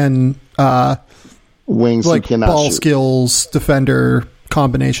 6'10" wings, like ball shoot. Skills, defender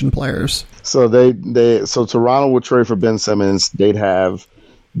combination players? So so Toronto would trade for Ben Simmons. They'd have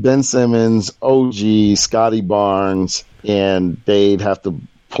Ben Simmons, OG, Scotty Barnes, and they'd have to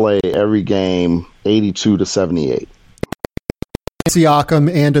play every game 82 to 78.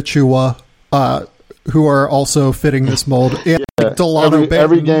 Siakam and Achua, who are also fitting this mold. And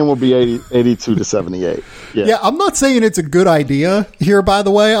every game will be 82 to 78. Yeah, I'm not saying it's a good idea here, by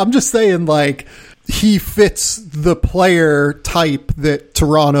the way. I'm just saying, like, he fits the player type that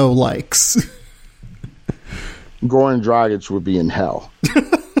Toronto likes. Goran Dragic would be in hell.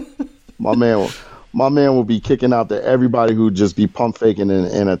 My man will be kicking out to everybody who'd just be pump faking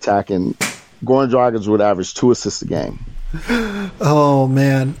and attacking. Goran Dragic would average 2 assists a game. Oh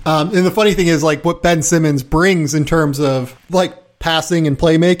man. And the funny thing is, like, what Ben Simmons brings in terms of like passing and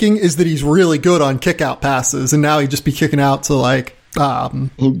playmaking is that he's really good on kick out passes, and now he'd just be kicking out to like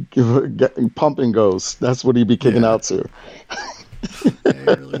he pump and goes. That's what he'd be kicking out to. Yeah, he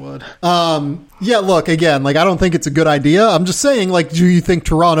really would. Yeah, look, again, like, I don't think it's a good idea. I'm just saying, like, do you think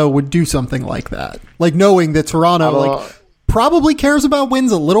Toronto would do something like that? Like, knowing that Toronto probably cares about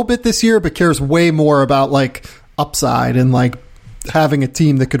wins a little bit this year, but cares way more about like upside and like having a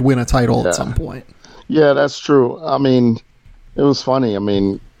team that could win a title at some point. Yeah, that's true. I mean, it was funny. I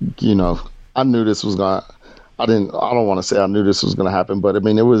mean, you know, I knew this was gonna. I don't want to say I knew this was going to happen, but I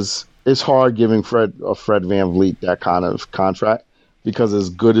mean, it's hard giving Fred VanVleet that kind of contract, because as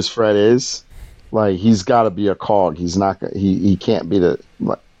good as Fred is, like, he's got to be a cog. He's not. He can't be the.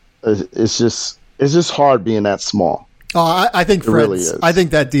 It's just hard being that small. Oh, I think Fred. Really is. I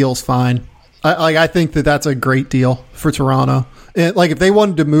think that deal's fine. I think that's a great deal for Toronto. Like, if they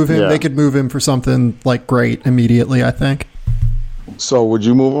wanted to move him, they could move him for something like great immediately, I think. So would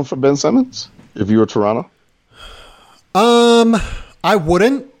you move him for Ben Simmons if you were Toronto? I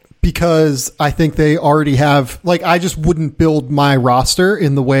wouldn't, because I think they already have, like, I just wouldn't build my roster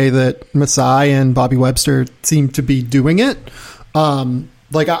in the way that Masai and Bobby Webster seem to be doing it.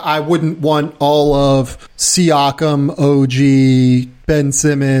 Like, I wouldn't want all of Siakam, OG, Ben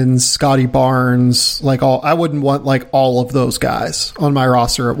Simmons, Scotty Barnes, like, I wouldn't want like all of those guys on my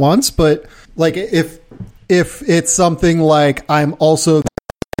roster at once. But like, if it's something like I'm also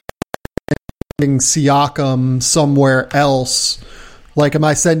sending Siakam somewhere else, like, am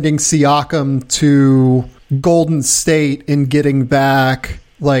I sending Siakam to Golden State and getting back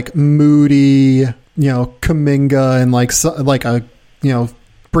like Moody, Kuminga, and like a,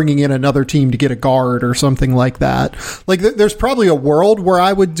 bringing in another team to get a guard or something like that. Like, there's probably a world where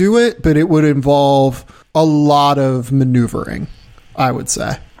I would do it, but it would involve a lot of maneuvering, I would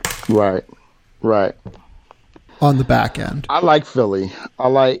say. Right. On the back end. I like Philly. I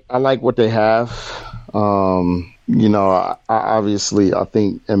like what they have. Obviously, I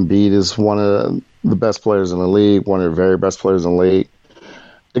think Embiid is one of the best players in the league, one of the very best players in the league.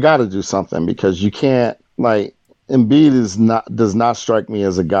 They got to do something because you can't, Embiid does not strike me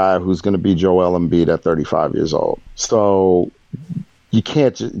as a guy who's going to be Joel Embiid at 35 years old. So you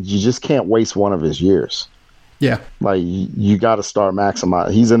just can't waste one of his years. Yeah. You got to start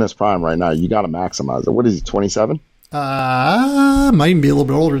maximizing. He's in his prime right now. You got to maximize it. What is he, 27? Might even be a little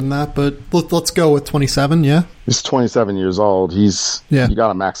bit older than that, but let's go with 27. Yeah. He's 27 years old. You got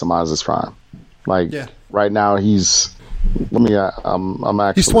to maximize his prime. Right now he's, I'm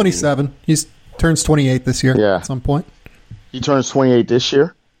actually. He's 27. He's turns 28 this year. Yeah. At some point. He turns 28 this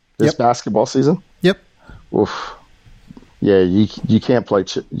year. This basketball season. Yep. Oof. Yeah. You can't play.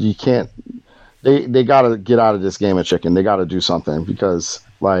 You can't. They got to get out of this game of chicken. They got to do something because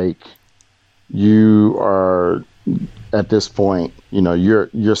you are at this point.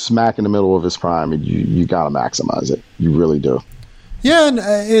 You're smack in the middle of his prime, and you got to maximize it. You really do. Yeah, and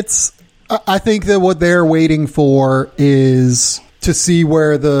I think that what they're waiting for is to see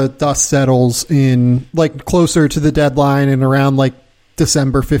where the dust settles in closer to the deadline and around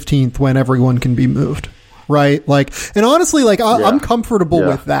December 15th when everyone can be moved. Right. And honestly, I'm comfortable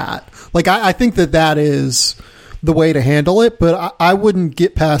with that. I think that is the way to handle it, but I wouldn't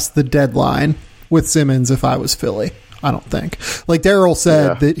get past the deadline with Simmons if I was Philly. I don't think. Daryl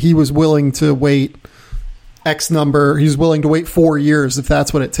said that he was willing to wait X number. He's willing to wait 4 years if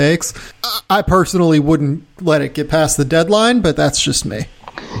that's what it takes. I personally wouldn't let it get past the deadline, but that's just me.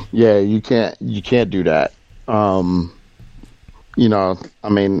 Yeah, you can't do that.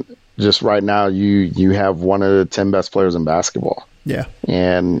 Just right now you have one of the 10 best players in basketball. Yeah.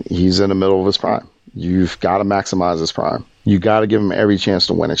 And he's in the middle of his prime. You've got to maximize his prime. You got to give him every chance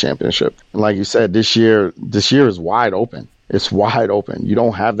to win a championship. And like you said, this year is wide open. It's wide open. You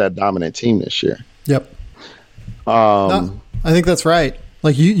don't have that dominant team this year. Yep. No, I think that's right.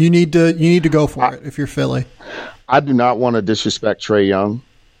 You need to go for it if you're Philly. I do not want to disrespect Trae Young.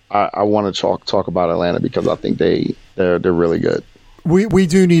 I want to talk about Atlanta because I think they're really good. We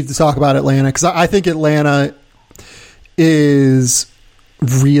do need to talk about Atlanta because I think Atlanta is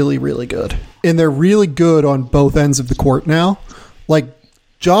really, really good. And they're really good on both ends of the court now.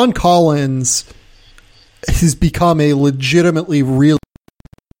 John Collins has become a legitimately really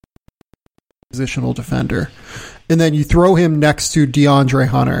positional defender. And then you throw him next to DeAndre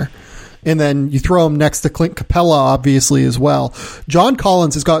Hunter. And then you throw him next to Clint Capella, obviously, as well. John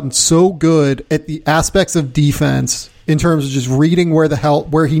Collins has gotten so good at the aspects of defense in terms of just reading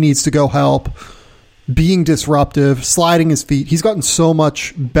where he needs to go help, being disruptive, sliding his feet. He's gotten so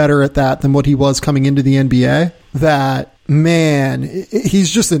much better at that than what he was coming into the NBA that, man,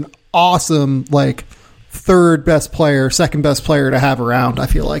 he's just an awesome, third best player, second best player to have around, I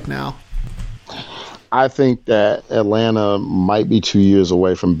feel like now. I think that Atlanta might be 2 years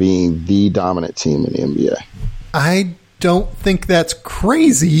away from being the dominant team in the NBA. I don't think that's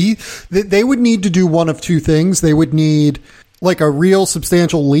crazy. They would need to do one of two things. They would need a real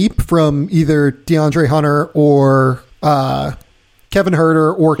substantial leap from either DeAndre Hunter or Kevin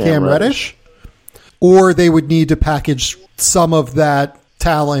Huerter or Cam Reddish, or they would need to package some of that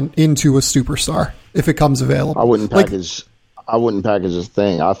talent into a superstar if it comes available. I wouldn't package a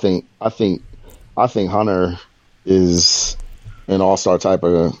thing. I think Hunter is an all-star type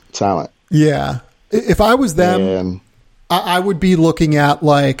of talent. Yeah. If I was them, I would be looking at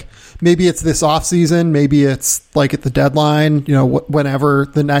maybe it's this offseason, maybe it's at the deadline, whenever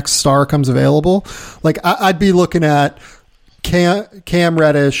the next star comes available. I'd be looking at Cam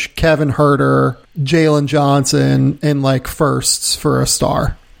Reddish, Kevin Huerter, Jalen Johnson, and firsts for a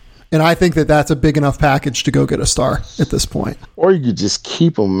star. And I think that that's a big enough package to go get a star at this point. Or you could just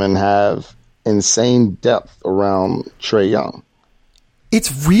keep them and have insane depth around Trae Young.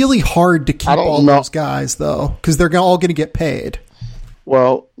 It's really hard to keep all those guys, though, because they're all going to get paid.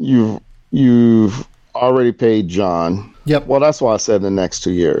 Well, you've already paid John. Yep. Well, that's why I said the next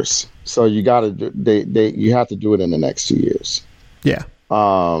 2 years. So you got to you have to do it in the next 2 years. Yeah.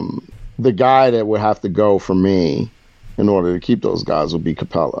 The guy that would have to go for me in order to keep those guys would be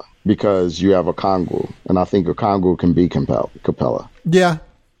Capella because you have Okongwu, and I think Okongwu can be Capella. Yeah.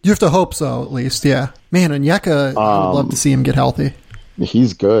 You have to hope so, at least. Yeah. Man, Onyeka, I would love to see him get healthy.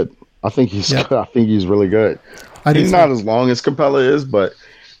 He's good. I think he's good. I think he's really good. He's not as long as Capella is, but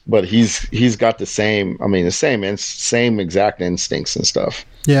he's got the same exact instincts and stuff.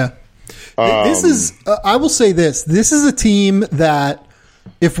 Yeah. This is I will say this is a team that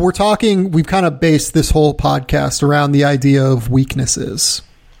if we're talking, we've kind of based this whole podcast around the idea of weaknesses,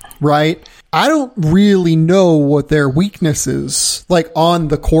 right? I don't really know what their weaknesses, like, on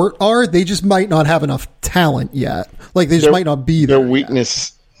the court are. They just might not have enough talent yet. Like, they just might not be there. Their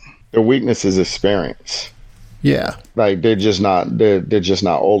weakness is experience. Yeah. Like, they're just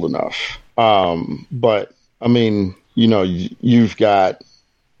not old enough. But I mean, you know, you've got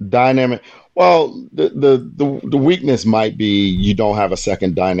dynamic. Well, the weakness might be you don't have a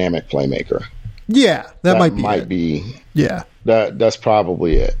second dynamic playmaker. Yeah, that might be. Yeah, that's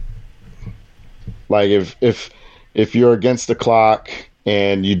probably it. Like if you're against the clock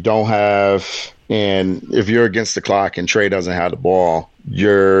and you don't have, and if you're against the clock and Trey doesn't have the ball,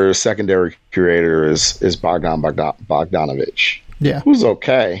 your secondary creator is Bogdanovic. Yeah, who's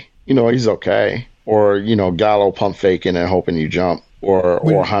okay. You know, he's okay. Or, you know, Gallo pump faking and hoping you jump,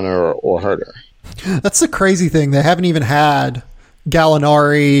 or Hunter or Herter. That's the crazy thing. They haven't even had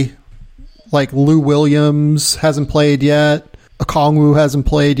Gallinari. Like, Lou Williams hasn't played yet. Okongwu hasn't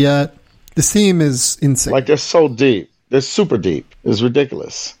played yet. This team is insane. Like, they're so deep. They're super deep. It's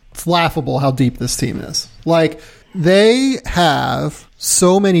ridiculous. It's laughable how deep this team is. Like, they have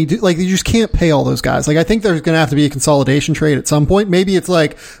so many, like, you just can't pay all those guys. Like, I think there's going to have to be a consolidation trade at some point. Maybe it's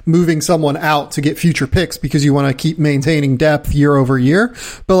like moving someone out to get future picks because you want to keep maintaining depth year over year.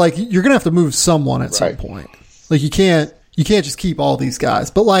 But, like, you're going to have to move someone at some point. Like, you can't just keep all these guys.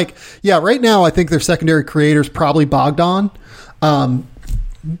 But, like, yeah, right now I think their secondary creator is probably Bogdan.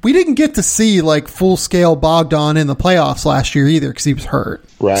 We didn't get to see, like, full scale Bogdan in the playoffs last year either because he was hurt.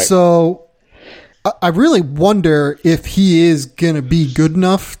 Right. So I really wonder if he is going to be good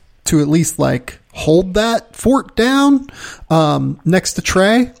enough to at least, like, hold that fort down next to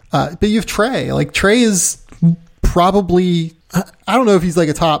Trey. But you have Trey. Like, Trey is probably, I don't know if he's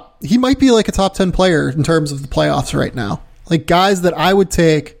like he might be like a top 10 player in terms of the playoffs right now. Like, guys that I would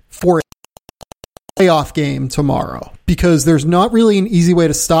take for a playoff game tomorrow because there's not really an easy way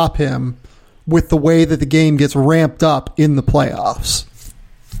to stop him with the way that the game gets ramped up in the playoffs.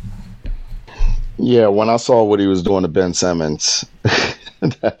 Yeah, when I saw what he was doing to Ben Simmons,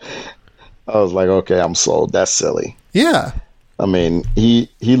 I was like, okay, I'm sold. That's silly. Yeah. I mean, he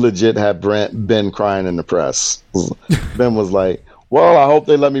legit had Ben crying in the press. Ben was like, well, I hope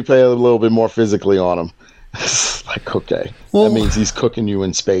they let me play a little bit more physically on him. It's like, okay. Well, that means he's cooking you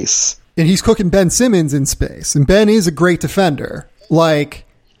in space. And he's cooking Ben Simmons in space. And Ben is a great defender. Like,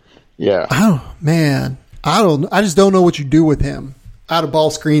 yeah. I just don't know what you do with him out of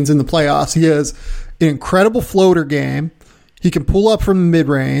ball screens in the playoffs. He has an incredible floater game. He can pull up from the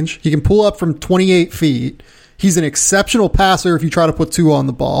mid-range. He can pull up from 28 feet. He's an exceptional passer if you try to put two on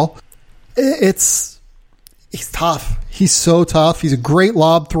the ball. He's tough. He's so tough. He's a great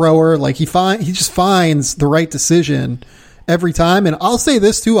lob thrower. Like, he just finds the right decision every time. And I'll say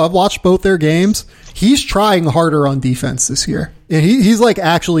this too. I've watched both their games. He's trying harder on defense this year. And he's like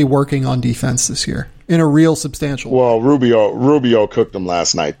actually working on defense this year in a real substantial way. Well, Rubio cooked him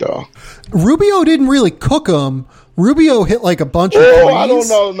last night, though. Rubio didn't really cook him. Rubio hit like a bunch of threes. I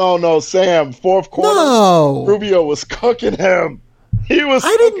don't know. No, Sam. Fourth quarter. No. Rubio was cooking him.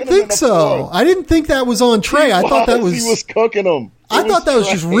 I didn't think so. I didn't think that was on Trey. I thought that was. He was cooking him. I thought that was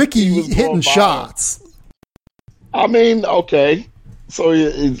just Ricky hitting shots. I mean, okay. So,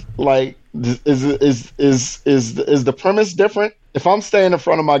 is the premise different? If I'm staying in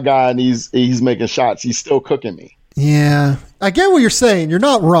front of my guy and he's making shots, he's still cooking me. Yeah, I get what you're saying. You're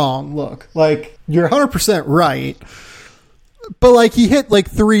not wrong. Look, like, you're 100% right. But, like, he hit like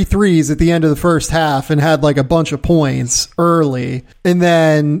 3 threes at the end of the first half and had like a bunch of points early, and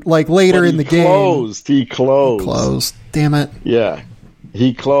then like later in the game, he closed. Damn it. Yeah,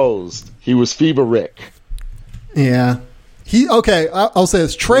 he closed. He was FIBA Rick. Yeah. I'll say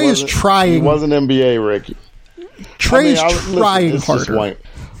this. Trey is trying. He wasn't NBA Rick. Trey's trying harder.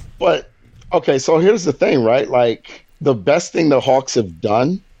 But okay, so here's the thing, right? Like, the best thing the Hawks have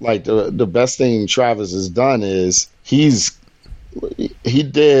done, like the best thing Travis has done is he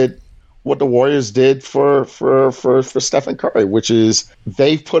did what the Warriors did for Stephen Curry, which is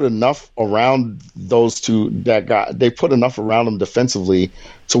they put enough around those two they put enough around him defensively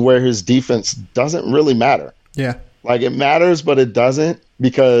to where his defense doesn't really matter. Yeah. Like, it matters, but it doesn't,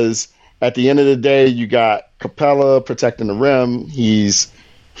 because at the end of the day, you got Capella protecting the rim. He's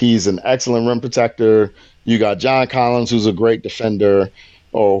an excellent rim protector. You got John Collins, who's a great defender,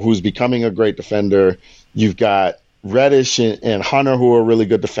 or who's becoming a great defender. You've got Reddish and Hunter, who are really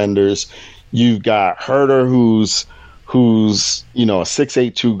good defenders. You've got Herter, who's a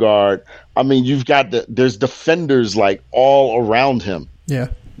 6'8" 2 guard. I mean, you've got there's defenders like all around him. Yeah.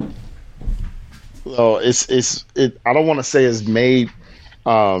 So I don't want to say it's made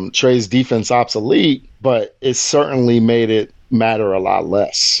Trey's defense obsolete, but it certainly made it matter a lot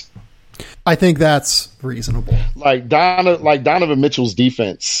less. I think that's reasonable. Like Donovan Mitchell's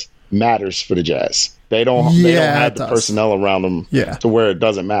defense matters for the Jazz. They don't have the personnel around them to where it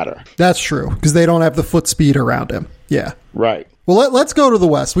doesn't matter. That's true, because they don't have the foot speed around him. Yeah. Right. Well, let's go to the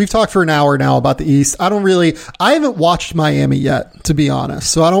West. We've talked for an hour now about the East. I haven't watched Miami yet, to be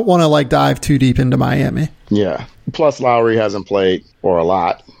honest, so I don't want to dive too deep into Miami. Yeah. Plus, Lowry hasn't played, or a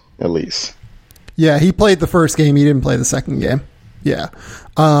lot, at least. Yeah, he played the first game. He didn't play the second game. Yeah.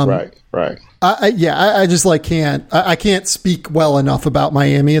 Right. I just can't speak well enough about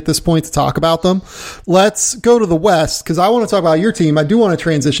Miami at this point to talk about them. Let's go to the West, because I want to talk about your team. I do want to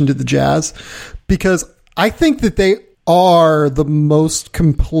transition to the Jazz, because I think that they are the most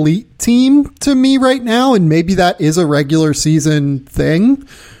complete team to me right now, and maybe that is a regular season thing,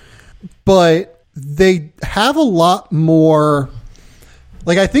 but they have a lot more.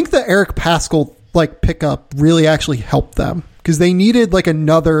 I think the Eric Paschall pickup really actually helped them, because they needed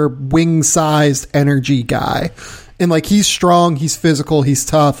another wing-sized energy guy. And he's strong, he's physical, he's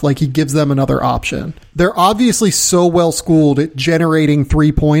tough. He gives them another option. They're obviously so well schooled at generating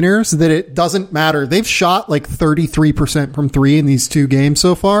 3-pointers that it doesn't matter. They've shot 33% from 3 in these 2 games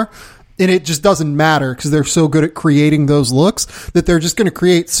so far. And it just doesn't matter, because they're so good at creating those looks that they're just going to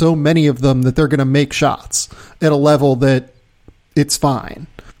create so many of them that they're going to make shots at a level that it's fine.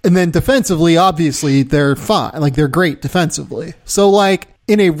 And then defensively, obviously, they're fine. They're great defensively. So,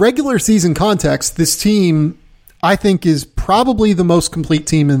 in a regular season context, this team, I think, is probably the most complete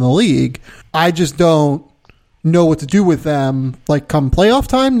team in the league. I just don't know what to do with them, come playoff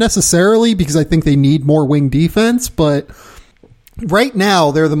time necessarily, because I think they need more wing defense. But right now,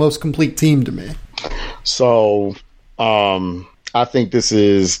 they're the most complete team to me. So, I think this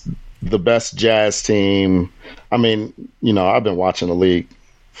is the best Jazz team. I mean, I've been watching the league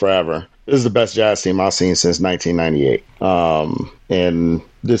forever. This is the best Jazz team I've seen since 1998. And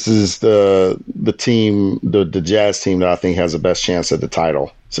this is the team, the Jazz team that I think has the best chance at the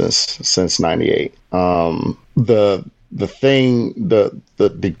title since 98. The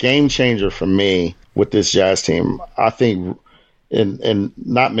game changer for me with this Jazz team, I think, and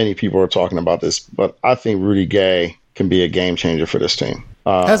not many people are talking about this, but I think Rudy Gay can be a game changer for this team.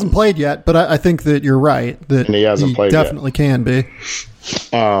 Hasn't played yet, but I think that you're right. That and he hasn't played definitely yet. Can be.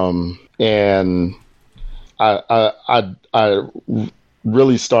 And I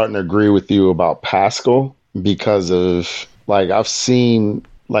really starting to agree with you about Paschall, because of I've seen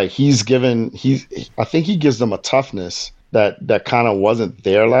I think he gives them a toughness that kind of wasn't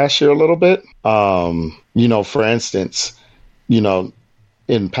there last year a little bit. For instance,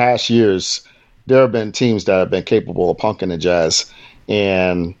 in past years, there have been teams that have been capable of punking the Jazz,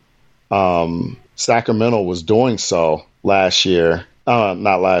 and Sacramento was doing so on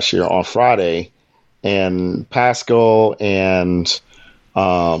Friday, and Paschall and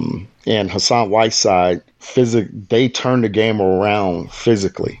Hassan Whiteside they turned the game around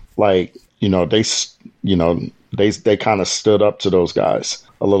physically. They kind of stood up to those guys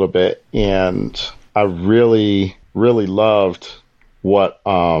a little bit, and I really loved what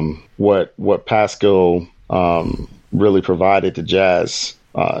Paschall really provided to Jazz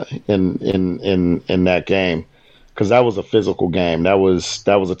in that game, because that was a physical game. That was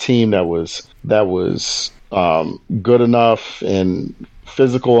a team that was good enough and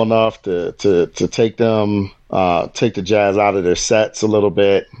physical enough to take the Jazz out of their sets a little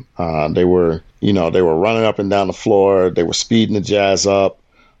bit. They were running up and down the floor. They were speeding the Jazz up.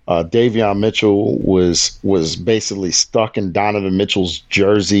 Davion Mitchell was basically stuck in Donovan Mitchell's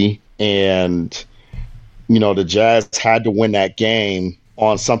jersey, and the Jazz had to win that game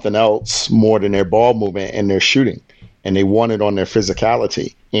on something else more than their ball movement and their shooting, and they won it on their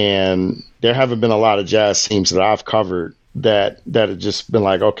physicality. And there haven't been a lot of Jazz teams that I've covered that have just been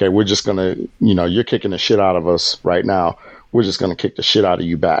okay, we're just gonna, you're kicking the shit out of us right now, we're just gonna kick the shit out of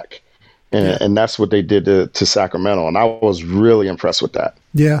you back. And that's what they did to Sacramento, and I was really impressed with that.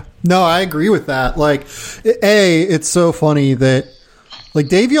 Yeah, no, I agree with that. It's so funny that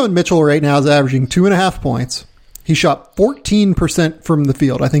Davion Mitchell right now is averaging 2.5 points. He shot 14% from the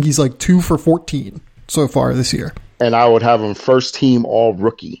field. I think he's 2 for 14 so far this year. And I would have him first team all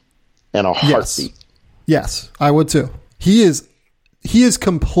rookie in a heartbeat. Yes, I would too. He has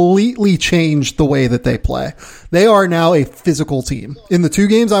completely changed the way that they play. They are now a physical team. In the 2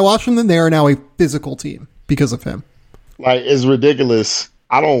 games I watched from them, they are now a physical team because of him. It's ridiculous.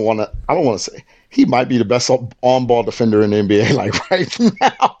 I don't want to say he might be the best on-ball defender in the NBA right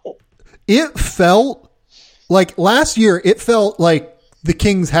now. It felt last year, it felt like the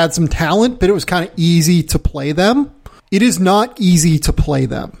Kings had some talent, but it was kind of easy to play them. it is not easy to play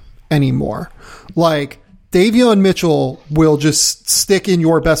them anymore. Like, Davion Mitchell will just stick in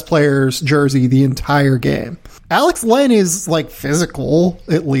your best player's jersey the entire game. Alex Len is, like, physical,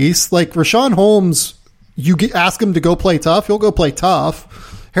 at least. Like, Rashawn Holmes, ask him to go play tough, he'll go play tough.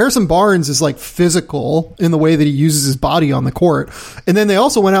 Harrison Barnes is, like, physical in the way that he uses his body on the court. And then they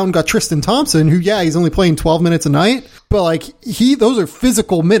also went out and got Tristan Thompson, who, he's only playing 12 minutes a night. But, like, those are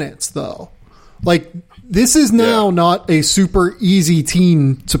physical minutes, though. Like, this is now not a super easy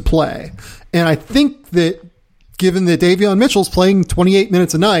team to play. And I think that given that Davion Mitchell's playing 28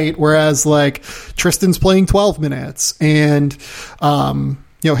 minutes a night, whereas like Tristan's playing 12 minutes and,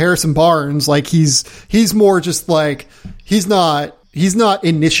 Harrison Barnes, like he's more just like, he's not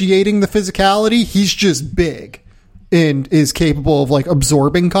initiating the physicality. He's just big and is capable of like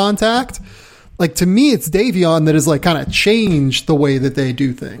absorbing contact. Like, to me, it's Davion that has like kind of changed the way that they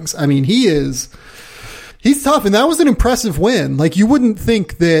do things. I mean, he's tough, and that was an impressive win. Like, you wouldn't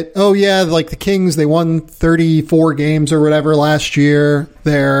think that, like the Kings, they won 34 games or whatever last year.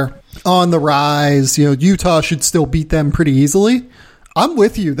 They're on the rise. Utah should still beat them pretty easily. I'm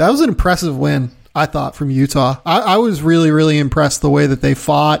with you. That was an impressive win, I thought, from Utah. I was really, really impressed the way that they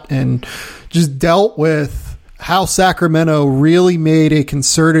fought and just dealt with how Sacramento really made a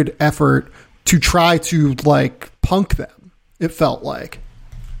concerted effort to try to, like, punk them, it felt like.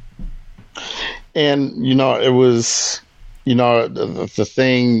 And, it was,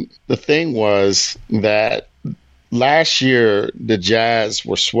 the thing was that last year the Jazz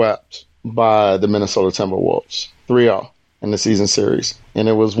were swept by the Minnesota Timberwolves 3-0 in the season series. And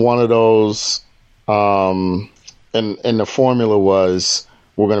it was one of those, and the formula was,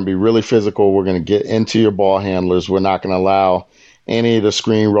 we're going to be really physical. We're going to get into your ball handlers. We're not going to allow any of the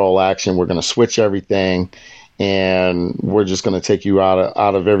screen roll action. We're going to switch everything. And we're just going to take you out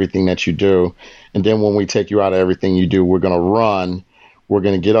of everything that you do. And then when we take you out of everything you do, we're going to run. We're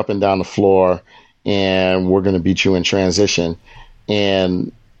going to get up and down the floor, and we're going to beat you in transition.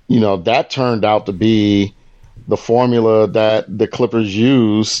 And, that turned out to be the formula that the Clippers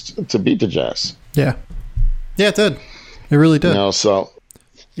used to beat the Jazz. Yeah. Yeah, it did. It really did. So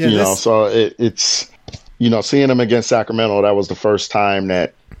it's seeing them against Sacramento, that was the first time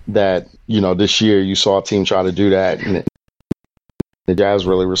that this year you saw a team try to do that, and the Jazz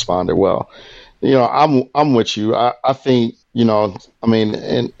really responded well. I'm with you. I think, I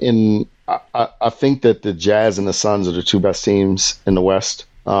think that the Jazz and the Suns are the two best teams in the West.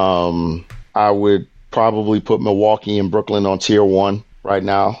 I would probably put Milwaukee and Brooklyn on tier 1 right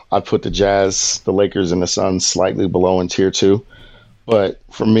now. I'd put the Jazz, the Lakers, and the Suns slightly below in tier 2. But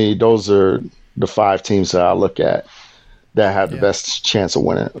for me, those are the 5 teams that I look at that have the best chance of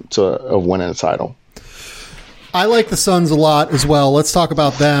winning a title. I like the Suns a lot as well. Let's talk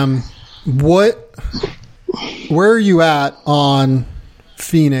about them. Where are you at on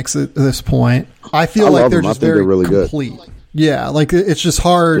Phoenix at this point? I feel like they're just very really complete. Good. Yeah, like it's just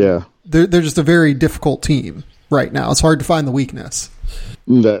hard. Yeah. They're just a very difficult team right now. It's hard to find the weakness.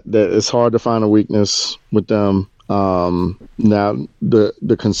 That it's hard to find a weakness with them. Now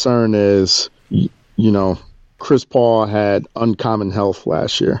the concern is, Chris Paul had uncommon health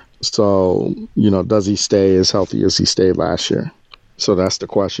last year. So, does he stay as healthy as he stayed last year? So that's the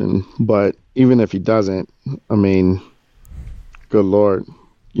question. But even if he doesn't, I mean, good Lord,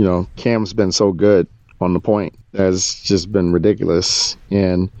 Cam's been so good on the point. That's just been ridiculous.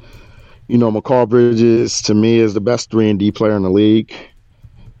 And, McCall Bridges, to me, is the best 3-and-D player in the league.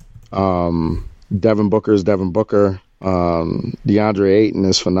 Devin Booker is Devin Booker. DeAndre Ayton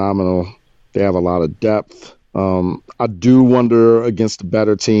is phenomenal. They have a lot of depth. I do wonder against the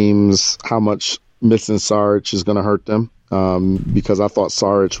better teams how much missing Saric is going to hurt them, because I thought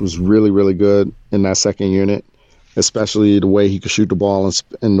Saric was really, really good in that second unit, especially the way he could shoot the ball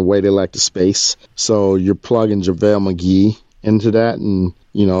and the way they like the space. So you're plugging JaVale McGee into that, and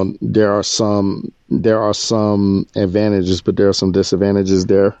there are some advantages, but there are some disadvantages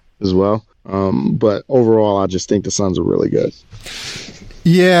there as well. But overall, I just think the Suns are really good.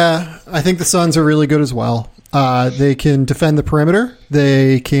 Yeah, I think the Suns are really good as well. They can defend the perimeter.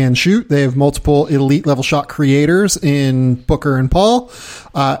 They can shoot. They have multiple elite level shot creators in Booker and Paul.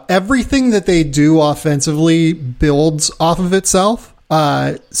 Everything that they do offensively builds off of itself.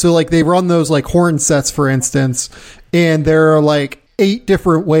 So like they run those like horn sets, for instance, and there are like 8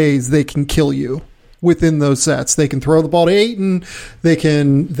 different ways they can kill you within those sets. They can throw the ball to Ayton. They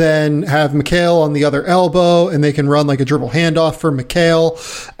can then have Mikal on the other elbow, and they can run like a dribble handoff for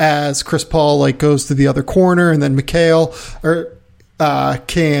Mikal as Chris Paul like goes to the other corner, and then Mikal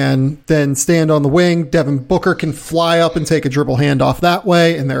can then stand on the wing. Devin Booker can fly up and take a dribble handoff that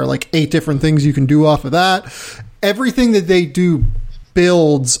way, and there are like 8 different things you can do off of that. everything that they do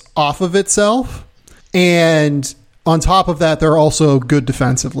builds off of itself. And on top of that, they're also good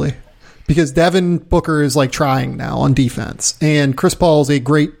defensively. Because Devin Booker is like trying now on defense. And Chris Paul is a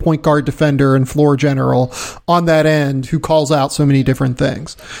great point guard defender and floor general on that end who calls out so many different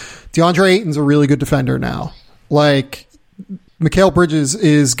things. DeAndre Ayton's a really good defender now. Like, Mikal Bridges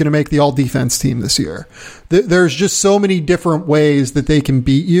is going to make the all-defense team this year. There's just so many different ways that they can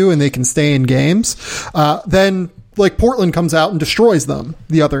beat you and they can stay in games. Then like Portland comes out and destroys them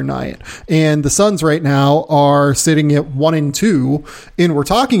the other night. And the Suns right now are sitting at 1-2, and we're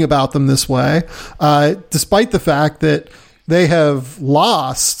talking about them this way, despite the fact that they have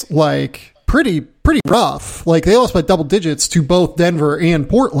lost like pretty rough. Like they lost by double digits to both Denver and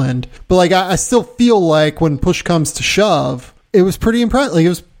Portland. But like I still feel like when push comes to shove, it was pretty impressive. Like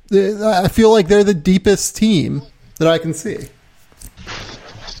I feel like they're the deepest team that I can see.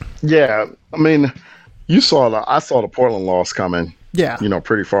 Yeah, I mean, I saw the Portland loss coming. Yeah,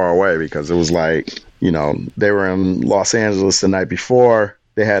 pretty far away because it was like, they were in Los Angeles the night before.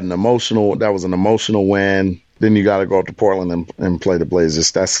 They had an emotional win. Then you got to go up to Portland and play the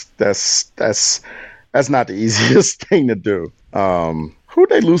Blazers. That's not the easiest thing to do. Who'd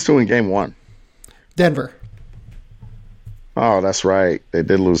they lose to in game one? Denver. Oh, that's right. They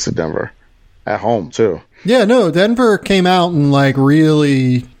did lose to Denver at home too. Yeah, no, Denver came out and like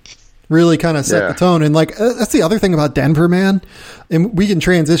really kind of set the tone. And like, that's the other thing about Denver, man. And we can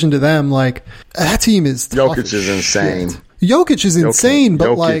transition to them. Like that team is tough. Jokic is insane. Jokic is insane,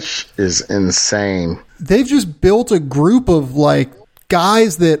 but like is insane. They've just built a group of like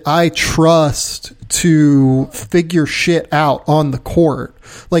guys that I trust to figure shit out on the court.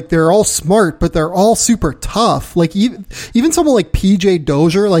 Like they're all smart, but they're all super tough. Like even someone like PJ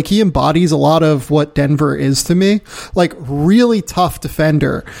Dozier, like he embodies a lot of what Denver is to me. Like really tough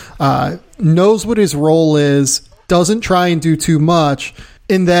defender, knows what his role is, doesn't try and do too much,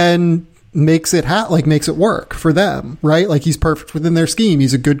 and then makes it work for them, right? Like he's perfect within their scheme.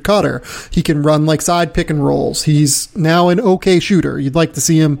 He's a good cutter. He can run like side pick and rolls. He's now an okay shooter. You'd like to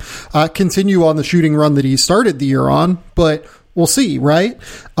see him continue on the shooting run that he started the year on, but we'll see, right?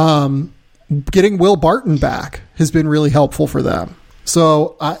 Getting Will Barton back has been really helpful for them.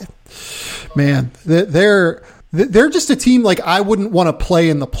 So they're just a team like I wouldn't want to play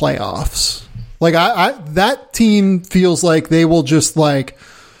in the playoffs. Like that team feels like they will just like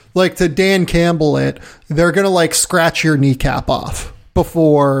to Dan Campbell they're going to like scratch your kneecap off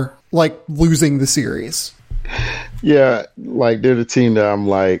before like losing the series. Yeah. Like they're the team that I'm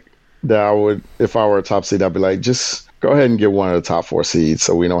like, that I would, if I were a top seed, I'd be like, just go ahead and get one of the top 4 seeds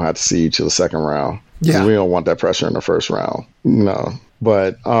so we don't have to see each of the second round. Yeah. We don't want that pressure in the first round.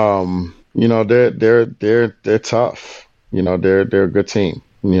 But, they're tough. They're a good team.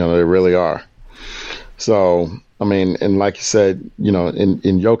 They really are. So, I mean, and like you said,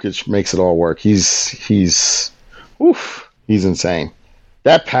 in Jokic makes it all work. He's insane.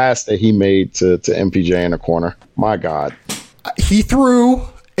 That pass that he made to MPJ in the corner, my God. He threw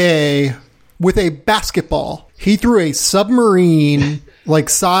with a basketball. He threw a submarine, like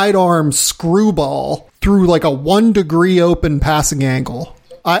sidearm screwball through like a 1 degree open passing angle.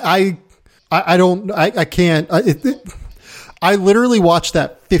 I can't. I literally watched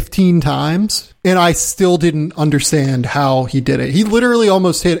that 15 times, and I still didn't understand how he did it. He literally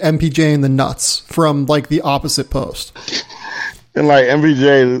almost hit MPJ in the nuts from, like, the opposite post. And, like,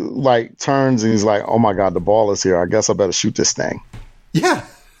 MPJ, like, turns and he's like, oh, my God, the ball is here. I guess I better shoot this thing. Yeah.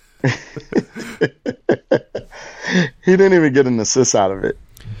 He didn't even get an assist out of it.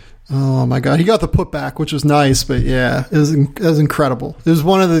 Oh, my God. He got the putback, which was nice, but yeah, it was incredible. It was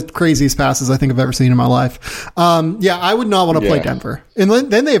one of the craziest passes I think I've ever seen in my life. I would not want to play Denver. And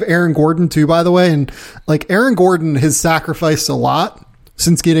then they have Aaron Gordon, too, by the way. And, like, Aaron Gordon has sacrificed a lot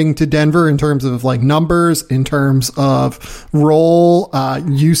since getting to Denver in terms of, like, numbers, in terms of role,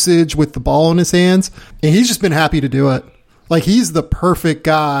 usage with the ball in his hands. And he's just been happy to do it. Like, he's the perfect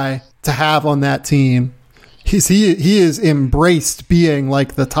guy to have on that team. He is embraced being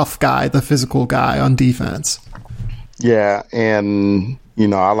like the tough guy, the physical guy on defense. Yeah, and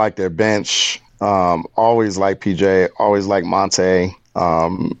I like their bench. Always like PJ, always like Monte,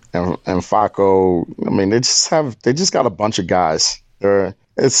 and Faco. I mean, they just got a bunch of guys.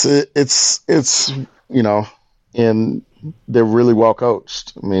 It's and they're really well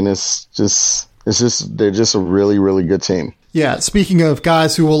coached. I mean, they're just a really, really good team. Yeah, speaking of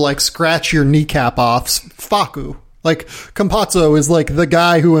guys who will, like, scratch your kneecap off, Facu. Like, Campazzo is, like, the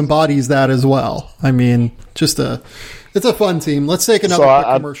guy who embodies that as well. I mean, it's a fun team. Let's take another quick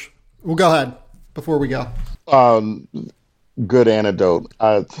commercial. Well, go ahead before we go. Good anecdote.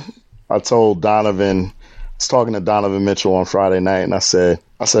 I told Donovan was talking to Donovan Mitchell on Friday night, and I said,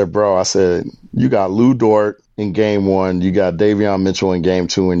 bro, you got Lou Dort in game 1, you got Davion Mitchell in game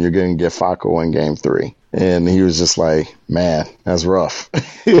 2, and you're going to get Facu in game 3. And he was just like, man, that's rough.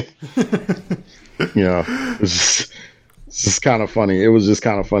 It's just kind of funny. It was just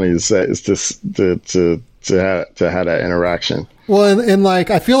kind of funny to say. It's just to have that interaction. Well, and like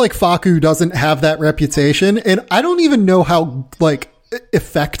I feel like Facu doesn't have that reputation, and I don't even know how like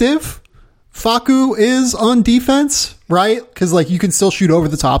effective Facu is on defense, right? Because like you can still shoot over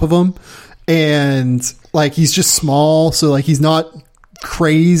the top of him, and like he's just small, so like he's not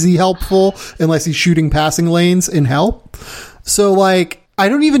crazy helpful unless he's shooting passing lanes in help. So like I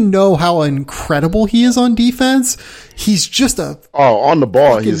don't even know how incredible he is on defense. He's just on the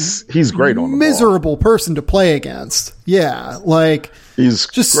ball. He's great on the miserable ball. Person to play against. Yeah, like he's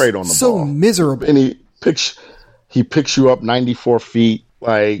just great on the ball. So miserable. And he picks you up 94 feet.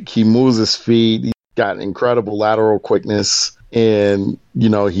 Like he moves his feet. He's got incredible lateral quickness, and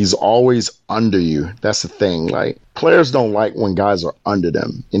he's always under you. That's the thing. Like players don't like when guys are under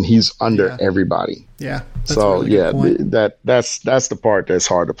them, and he's under everybody. Yeah. So that's the part that's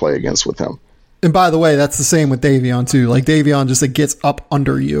hard to play against with him. And by the way, that's the same with Davion too. Like Davion just like gets up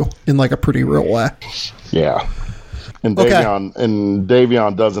under you in like a pretty real way. Yeah. And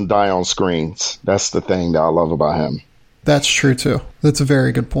Davion doesn't die on screens. That's the thing that I love about him. That's true too. That's a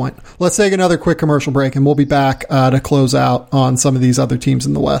very good point. Let's take another quick commercial break, and we'll be back to close out on some of these other teams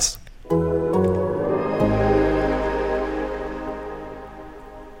in the West.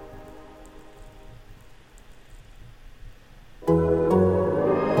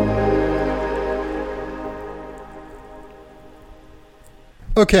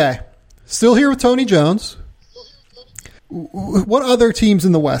 Okay, still here with Tony Jones. What other teams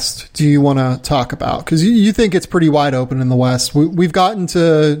in the West do you want to talk about? Because you think it's pretty wide open in the West. We've gotten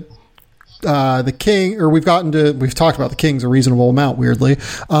to the King, or we've talked about the Kings a reasonable amount, weirdly.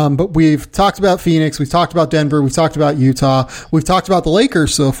 But we've talked about Phoenix, we've talked about Denver, we've talked about Utah, we've talked about the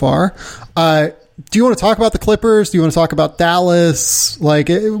Lakers so far. Do you want to talk about the Clippers? Do you want to talk about Dallas? Like,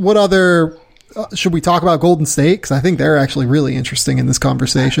 what other... should we talk about Golden State? Because I think they're actually really interesting in this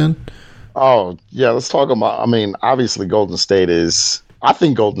conversation. Oh, yeah, let's talk about... I mean, obviously Golden State is... I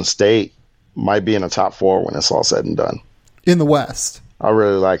think Golden State might be in the top 4 when it's all said and done. In the West. I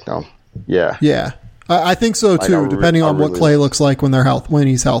really like them. Yeah. Yeah. I think so, too, depending on what Klay looks like when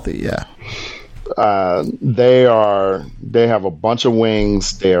he's healthy, yeah. They have a bunch of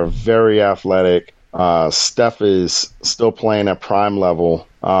wings. They are very athletic. Steph is still playing at prime level.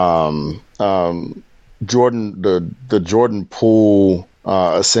 Jordan, the Jordan Poole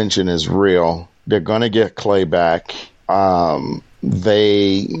ascension is real. They're gonna get Klay back.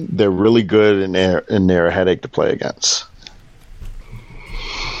 They're really good, and they're a headache to play against.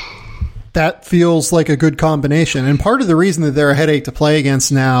 That feels like a good combination. And part of the reason that they're a headache to play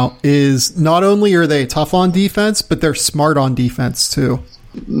against now is not only are they tough on defense, but they're smart on defense too.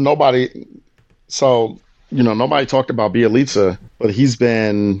 Nobody talked about Bjelica, but he's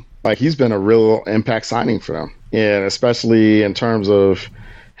been a real impact signing for them. And especially in terms of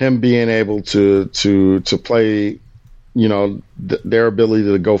him being able to play, their ability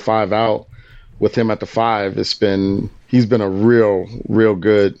to go 5 out with him at the 5, he's been a real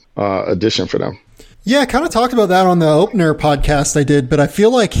good addition for them. Yeah, I kind of talked about that on the opener podcast I did, but I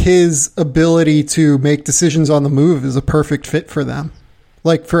feel like his ability to make decisions on the move is a perfect fit for them.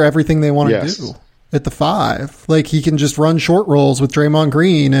 Like for everything they want to do at the 5. Like he can just run short rolls with Draymond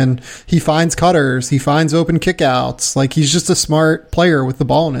Green, and he finds cutters, he finds open kickouts. Like he's just a smart player with the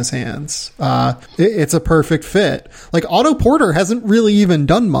ball in his hands. It's a perfect fit. Like Otto Porter hasn't really even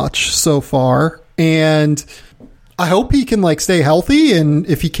done much so far, and I hope he can stay healthy, and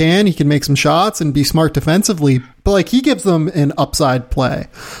if he can make some shots and be smart defensively. But he gives them an upside play.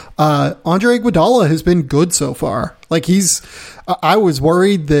 Andre Iguodala has been good so far. I was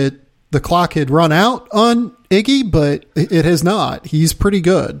worried that the clock had run out on Iggy, but it has not. He's pretty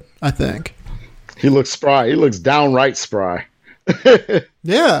good, I think. He looks spry. He looks downright spry.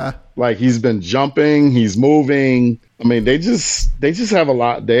 Yeah. He's been jumping. He's moving. I mean, they just have a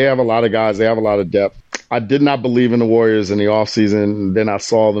lot. They have a lot of guys. They have a lot of depth. I did not believe in the Warriors in the offseason. Then I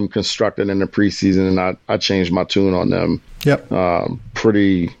saw them constructed in the preseason, and I changed my tune on them. Yep.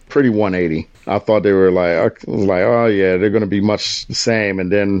 Pretty 180. I thought they were oh yeah, they're going to be much the same.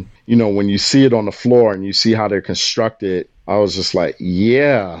 And then, when you see it on the floor and you see how they're constructed, I was just like,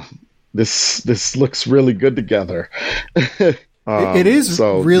 yeah, this looks really good together. It is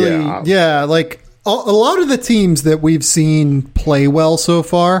really, yeah. A lot of the teams that we've seen play well so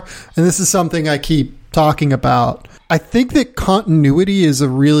far, and this is something I keep talking about, I think that continuity is a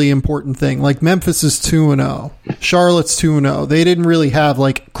really important thing. Like Memphis is 2-0. Charlotte's 2-0. They didn't really have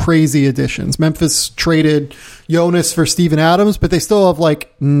like crazy additions. Memphis traded Jonas for Steven Adams, but they still have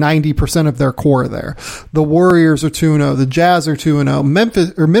like 90% of their core there. The Warriors are 2-0. The Jazz are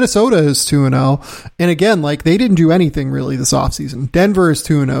 2-0. Minnesota is 2-0. And again, like they didn't do anything really this offseason. Denver is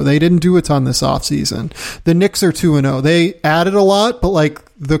 2-0. They didn't do a ton this offseason. The Knicks are 2-0. They added a lot, but like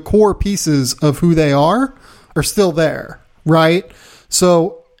the core pieces of who they are still there, right?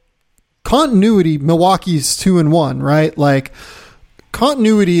 So continuity, Milwaukee's 2-1, right? Like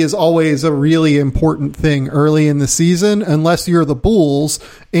continuity is always a really important thing early in the season, unless you're the Bulls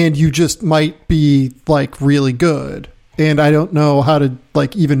and you just might be like really good. And I don't know how to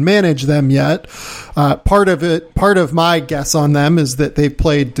like even manage them yet. Part of my guess on them is that they've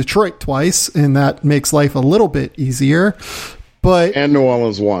played Detroit twice, and that makes life a little bit easier. And New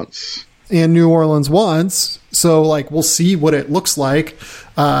Orleans once. So like we'll see what it looks like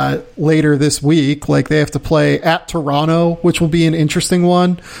later this week. Like they have to play at Toronto, which will be an interesting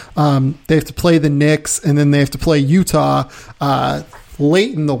one. They have to play the Knicks, and then they have to play Utah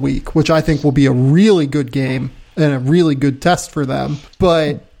late in the week, which I think will be a really good game and a really good test for them.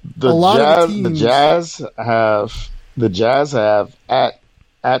 But the Jazz have at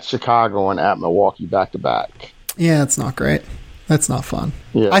Chicago and at Milwaukee back to back. Yeah, it's not great. That's not fun.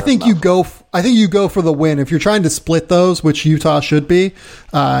 Yeah, I think you go for the win. If you're trying to split those, which Utah should be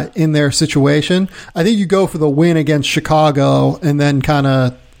in their situation, I think you go for the win against Chicago and then kind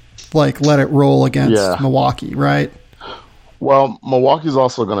of like let it roll against Milwaukee, right? Well, Milwaukee's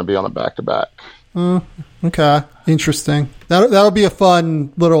also going to be on a back-to-back. Okay, interesting. That'll be a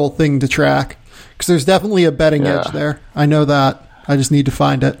fun little thing to track because there's definitely a betting edge there. I know that. I just need to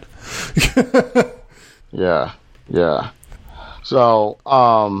find it. Yeah. So,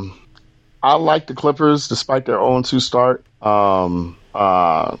 I like the Clippers despite their 0-2 start.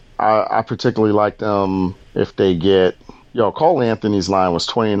 I particularly like them if they get... Cole Anthony's line was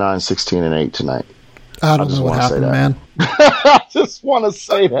 29, 16, and 8 tonight. I don't know what happened, man. I just want to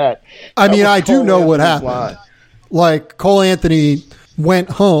say that. I mean, I do know what happened. Like, Cole Anthony went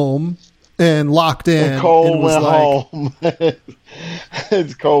home and locked in. And Cole went home.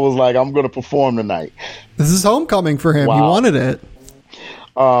 Cole was like, I'm going to perform tonight. This is homecoming for him. Wow. He wanted it.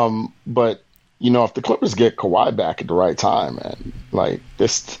 But, if the Clippers get Kawhi back at the right time, man, like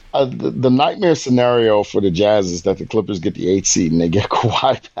this, the nightmare scenario for the Jazz is that the Clippers get the 8th seed and they get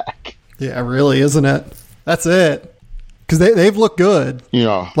Kawhi back. Yeah, really, isn't it? That's it. Because they've looked good.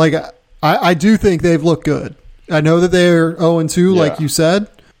 Like, I do think they've looked good. I know that they're 0-2, like you said,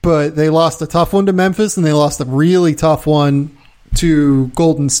 but they lost a tough one to Memphis and they lost a really tough one to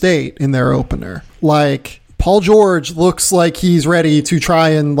Golden State in their opener. Like, Paul George looks like he's ready to try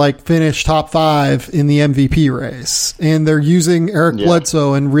and like finish top 5 in the MVP race. And they're using Eric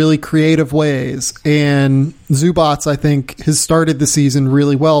Bledsoe in really creative ways. And Zubats, I think, has started the season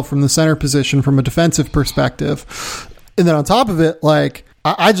really well from the center position from a defensive perspective. And then on top of it, like,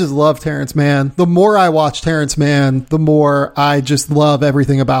 I just love Terrence Mann. The more I watch Terrence Mann, the more I just love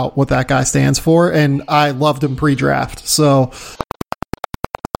everything about what that guy stands for. And I loved him pre-draft. So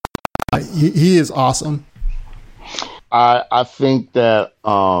he is awesome. I think that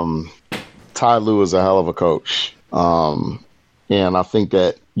Ty Lue is a hell of a coach. And I think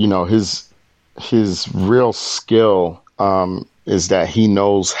that, his real skill is that he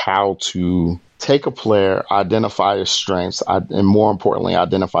knows how to take a player, identify his strengths, and more importantly,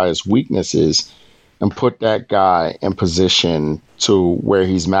 identify his weaknesses and put that guy in position to where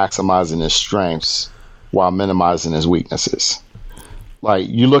he's maximizing his strengths while minimizing his weaknesses. Like,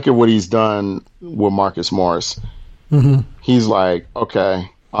 you look at what he's done with Marcus Morris. Mm-hmm. He's like, okay,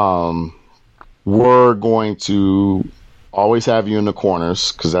 we're going to always have you in the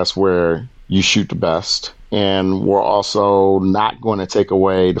corners because that's where you shoot the best. And we're also not going to take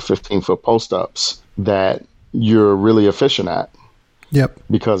away the 15-foot post-ups that you're really efficient at. Yep.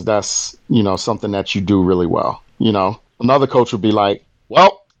 Because that's, something that you do really well. Another coach would be like,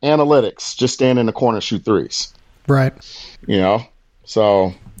 well, analytics, just stand in the corner, shoot threes. Right.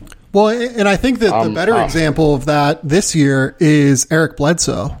 So... Well, and I think that the better example of that this year is Eric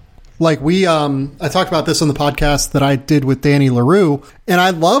Bledsoe. Like I talked about this on the podcast that I did with Danny LaRue, and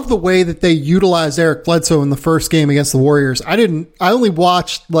I love the way that they utilized Eric Bledsoe in the first game against the Warriors. I only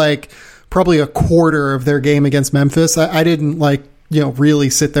watched like probably a quarter of their game against Memphis. I didn't like, really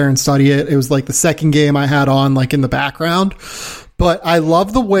sit there and study it. It was like the second game I had on like in the background. But I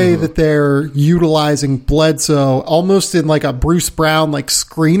love the way that they're utilizing Bledsoe almost in like a Bruce Brown like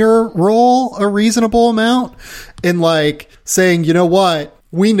screener role a reasonable amount, and like saying, you know what,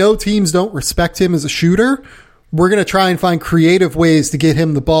 we know teams don't respect him as a shooter. we're going to try and find creative ways to get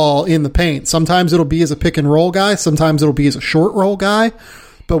him the ball in the paint. Sometimes it'll be as a pick and roll guy. Sometimes it'll be as a short roll guy.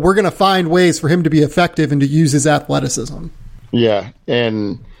 But we're going to find ways for him to be effective and to use his athleticism. Yeah.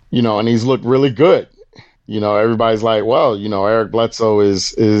 And, and he's looked really good. Everybody's like, well, Eric Bledsoe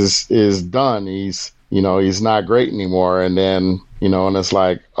is done. He's not great anymore. And then, and it's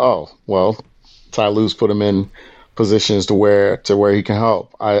like, oh, well, Ty Lue's put him in positions to where he can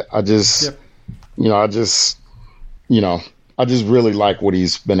help. I just really like what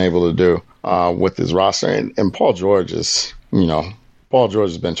he's been able to do with his roster. And Paul George has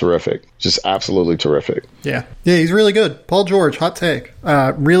been terrific. Just absolutely terrific. Yeah, he's really good. Paul George, hot take.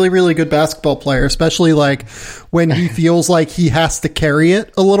 Really, really good basketball player, especially like when he feels like he has to carry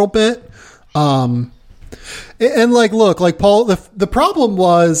it a little bit. And like, look, like Paul, the problem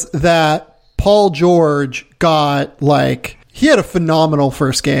was that Paul George he had a phenomenal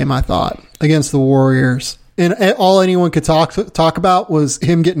first game, I thought, against the Warriors. And all anyone could talk about was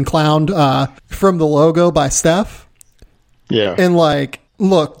him getting clowned from the logo by Steph. Yeah. And like,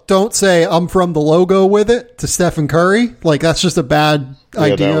 look, don't say I'm from the logo with it to Stephen Curry. Like, that's just a bad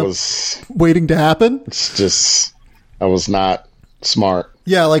idea that was waiting to happen. It's just, that was not smart.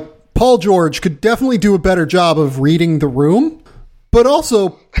 Yeah, like Paul George could definitely do a better job of reading the room. But also,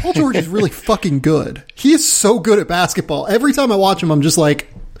 Paul George is really fucking good. He is so good at basketball. Every time I watch him, I'm just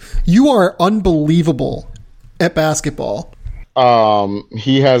like, you are unbelievable at basketball.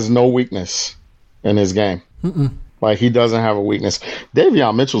 He has no weakness in his game. Mm-mm. Like, he doesn't have a weakness.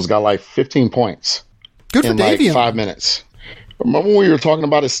 Davion Mitchell's got like 15 points. Good for Davion. Like 5 minutes. Remember when we were talking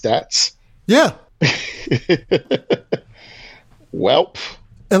about his stats? Yeah. Welp.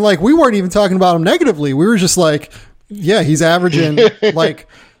 And like, we weren't even talking about him negatively. We were just like, yeah, he's averaging like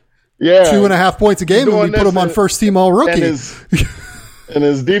 2.5 points a game, and we put him on first team all rookie. And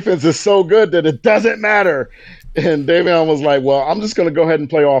his defense is so good that it doesn't matter. And Davion was like, well, I'm just going to go ahead and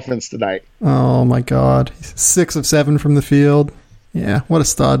play offense tonight. Oh, my God. 6 of 7 from the field. Yeah, what a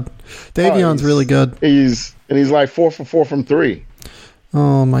stud. Davion's really good. He's like 4 for 4 from 3.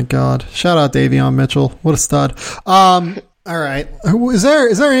 Oh, my God. Shout out Davion Mitchell. What a stud. All right. Is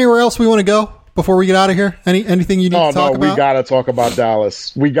there anywhere else we want to go before we get out of here? Anything you need to talk about? We got to talk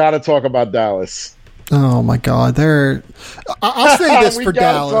about Dallas. Oh, my God. I'll say this for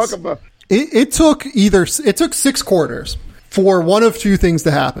Dallas. It took 6 quarters for one of two things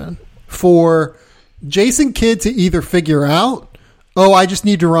to happen. For Jason Kidd to either figure out, I just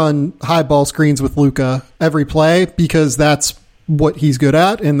need to run high ball screens with Luka every play because that's what he's good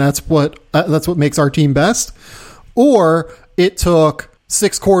at and that's what makes our team best. Or it took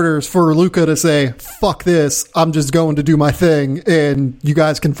 6 quarters for Luka to say, fuck this, I'm just going to do my thing and you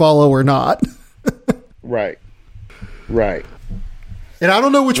guys can follow or not. Right. And I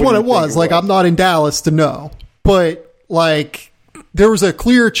don't know which one it was. Like, I'm not in Dallas to know. But, like, there was a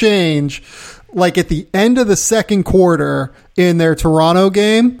clear change, like, at the end of the second quarter in their Toronto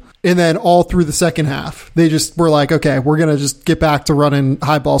game, and then all through the second half. They just were like, okay, we're going to just get back to running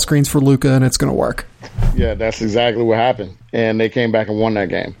high ball screens for Luka, and it's going to work. Yeah, that's exactly what happened. And they came back and won that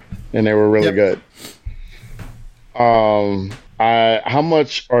game. And they were really good. How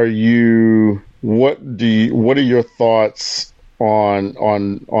much are you... What are your thoughts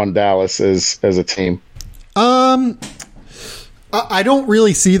on Dallas as a team? I don't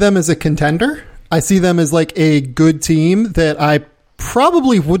really see them as a contender. I see them as like a good team that I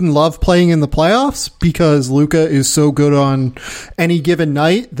probably wouldn't love playing in the playoffs because Luka is so good on any given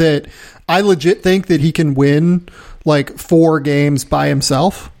night that I legit think that he can win like 4 games by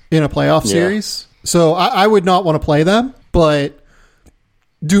himself in a playoff series. So I would not want to play them, but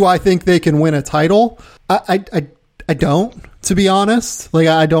do I think they can win a title? I don't, to be honest. Like,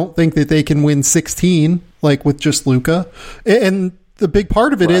 I don't think that they can win 16, like, with just Luka. And the big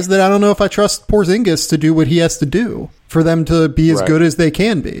part of it is that I don't know if I trust Porzingis to do what he has to do for them to be as good as they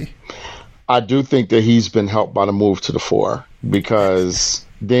can be. I do think that he's been helped by the move to the 4 because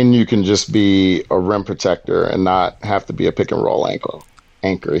then you can just be a rim protector and not have to be a pick and roll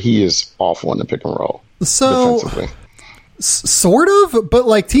anchor. He is awful in the pick and roll defensively. Sort of, but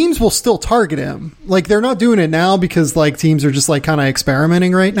like teams will still target him. Like they're not doing it now because like teams are just like kind of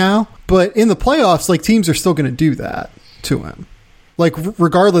experimenting right now. But in the playoffs, like teams are still going to do that to him. Like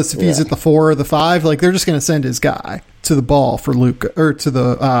regardless if he's at the 4 or the 5, like they're just going to send his guy to the ball for Luka or to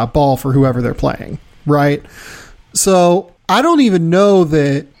the ball for whoever they're playing. Right. So I don't even know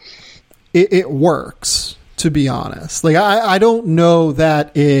that it works, to be honest. Like I don't know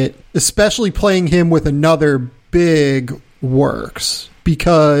that it, especially playing him with another big, works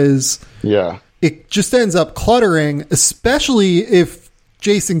because it just ends up cluttering, especially if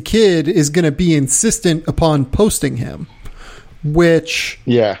Jason Kidd is going to be insistent upon posting him, which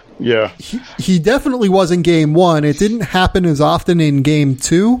he definitely was in game 1. It didn't happen as often in game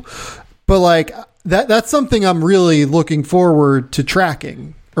 2, but like that's something I'm really looking forward to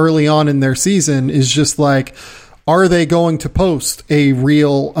tracking early on in their season, is just like, are they going to post a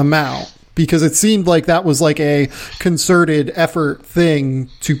real amount? Because it seemed like that was like a concerted effort thing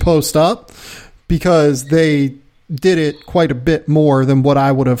to post up, because they did it quite a bit more than what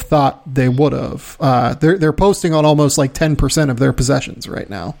I would have thought they would have. They're posting on almost like 10% of their possessions right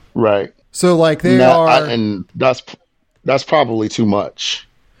now. Right. So like and that's probably too much,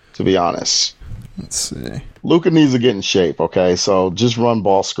 to be honest. Let's see. Luka needs to get in shape. Okay. So just run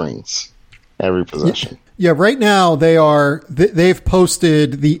ball screens every possession. Yeah. Right now they've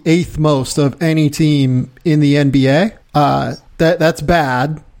posted the 8th most of any team in the NBA. That's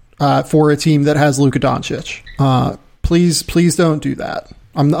bad. For a team that has Luka Doncic. Please don't do that.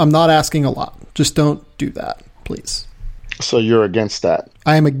 I'm not asking a lot. Just don't do that, please. So you're against that?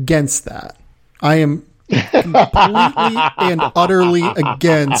 I am against that. I am completely and utterly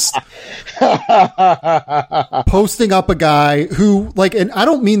against posting up a guy who, like, and I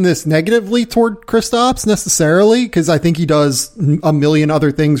don't mean this negatively toward Kristaps necessarily, because I think he does a million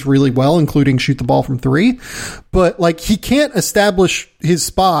other things really well, including shoot the ball from 3. But like, he can't establish his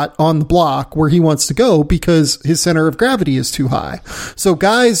spot on the block where he wants to go because his center of gravity is too high. So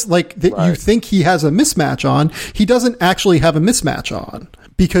guys like that, you think he has a mismatch on, he doesn't actually have a mismatch on,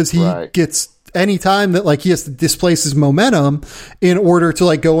 because he gets, anytime that like he has to displace his momentum in order to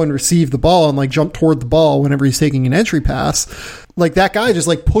like go and receive the ball and like jump toward the ball whenever he's taking an entry pass, like that guy just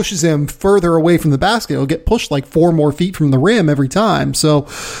like pushes him further away from the basket. He'll get pushed like 4 more feet from the rim every time. So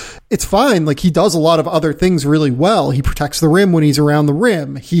it's fine. Like, he does a lot of other things really well. He protects the rim when he's around the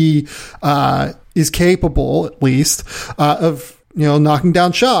rim. He is capable, at least, of, you know, knocking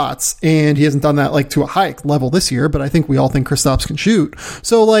down shots, and he hasn't done that like to a high level this year, but I think we all think Kristaps can shoot.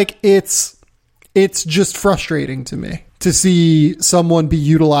 So like, it's just frustrating to me to see someone be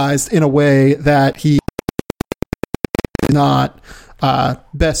utilized in a way that he is not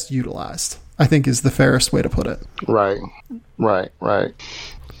best utilized, I think is the fairest way to put it. Right.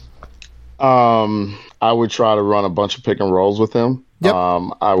 I would try to run a bunch of pick and rolls with him. Yep.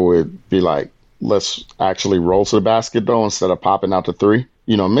 I would be like, let's actually roll to the basket though, instead of popping out the 3.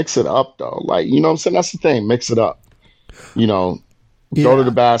 You know, mix it up though. Like, you know what I'm saying? That's the thing. Mix it up. You know, go to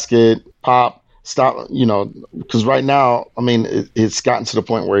the basket, pop, stop, you know, because right now, I mean, it's gotten to the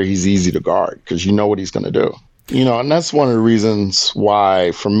point where he's easy to guard because you know what he's going to do. You know, and that's one of the reasons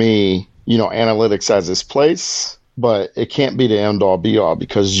why, for me, you know, analytics has its place, but it can't be the end all be all,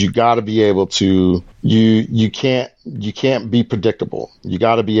 because you got to be able to, you can't be predictable. You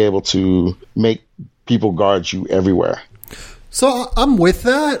got to be able to make people guard you everywhere. So I'm with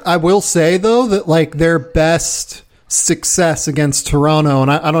that. I will say though that like their best success against Toronto, and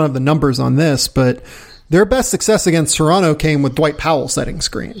I don't have the numbers on this, but their best success against Toronto came with Dwight Powell setting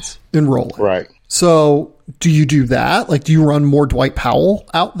screens and rolling. Right. So do you do that? Like, do you run more Dwight Powell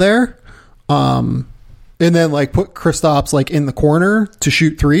out there? And then like put Kristaps like in the corner to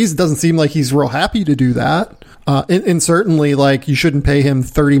shoot threes? It doesn't seem like he's real happy to do that. And certainly like you shouldn't pay him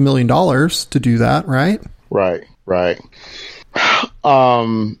 $30 million to do that. Right. Right.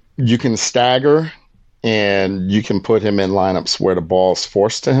 You can stagger, and you can put him in lineups where the ball's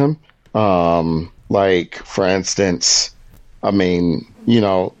forced to him. Like, for instance, I mean, you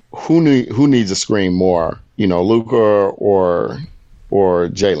know, who needs a screen more? You know, Luka or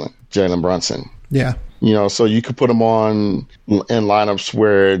Jalen Brunson. Yeah. You know, so you could put him in lineups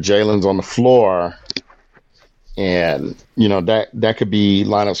where Jalen's on the floor, and you know that could be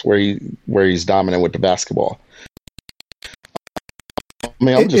lineups where he's dominant with the basketball. I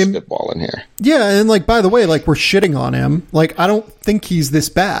mean, I'm just spitballing here. Yeah, and like, by the way, like, we're shitting on him. Like, I don't think he's this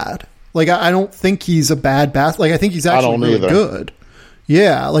bad. Like, I don't think he's a bad like, I think he's actually really good.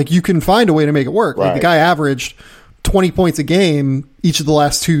 Yeah, like, you can find a way to make it work. Right. Like, the guy averaged 20 points a game each of the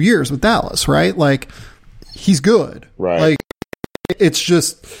last 2 years with Dallas, right? Like, he's good. Right. Like, it's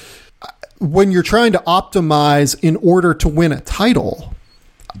just, when you're trying to optimize in order to win a title,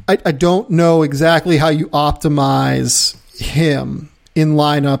 I don't know exactly how you optimize him in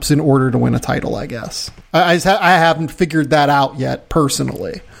lineups in order to win a title, I guess. I haven't figured that out yet,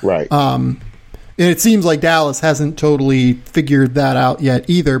 personally. Right. And it seems like Dallas hasn't totally figured that out yet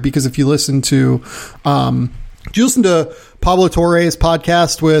either, because if you listen to, do you listen to Pablo Torre's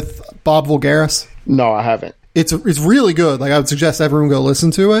podcast with Bob Voulgaris? No, I haven't. It's really good. Like, I would suggest everyone go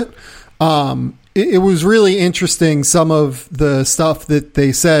listen to it. It was really interesting, some of the stuff that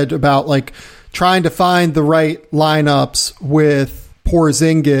they said about like trying to find the right lineups with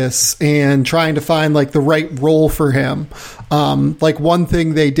Porzingis and trying to find like the right role for him. Like one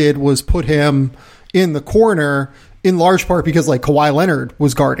thing they did was put him in the corner in large part because like Kawhi Leonard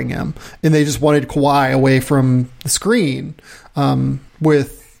was guarding him and they just wanted Kawhi away from the screen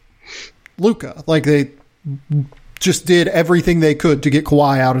with Luka. Like they just did everything they could to get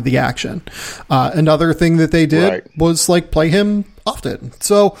Kawhi out of the action. Another thing that they did was like play him often.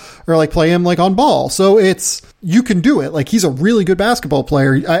 So, or like play him like on ball. So you can do it. Like he's a really good basketball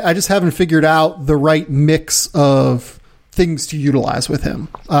player. I just haven't figured out the right mix of things to utilize with him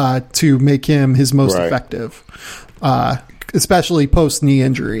to make him his most effective. Especially post knee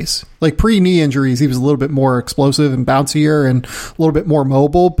injuries. Like pre knee injuries, he was a little bit more explosive and bouncier and a little bit more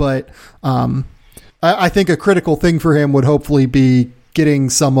mobile, but, I think a critical thing for him would hopefully be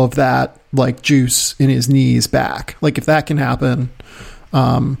getting some of that like juice in his knees back. Like if that can happen,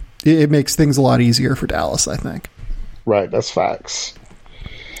 it makes things a lot easier for Dallas, I think. Right. That's facts.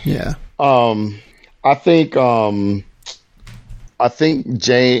 Yeah. I think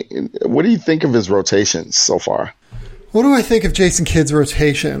Jay, what do you think of his rotations so far? What do I think of Jason Kidd's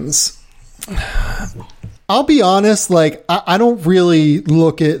rotations? I'll be honest, like I don't really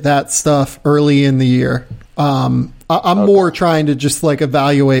look at that stuff early in the year. I'm more trying to just like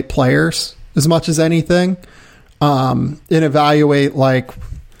evaluate players as much as anything, and evaluate like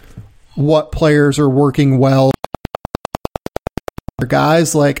what players are working well.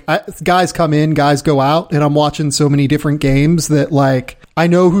 Guys, like guys come in, guys go out, and I'm watching so many different games that like I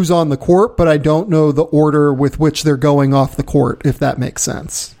know who's on the court, but I don't know the order with which they're going off the court, if that makes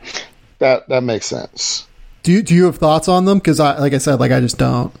sense. That makes sense. Do you have thoughts on them? Because I just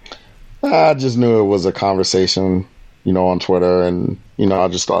don't. I just knew it was a conversation, on Twitter, and I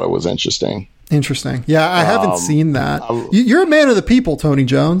just thought it was interesting. Interesting. Yeah, I haven't seen that. You're a man of the people, Tony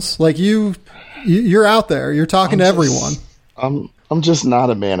Jones. Like you're out there. You're talking to everyone. I'm just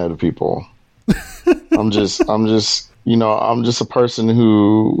not a man of the people. I'm just a person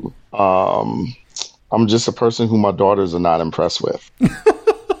who my daughters are not impressed with.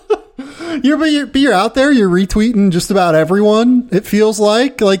 You're out there. You're retweeting just about everyone. It feels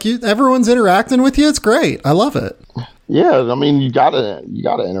like everyone's interacting with you. It's great. I love it. Yeah, I mean, you gotta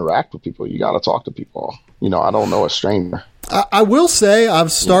interact with people. You gotta talk to people. I don't know a stranger. I will say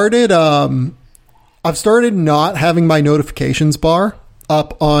I've started not having my notifications bar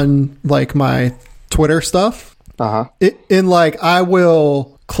up on like my Twitter stuff. I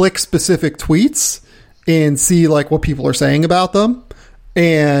will click specific tweets and see like what people are saying about them,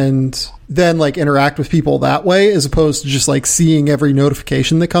 and then like interact with people that way, as opposed to just like seeing every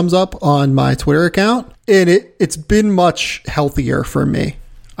notification that comes up on my Twitter account. And it's been much healthier for me,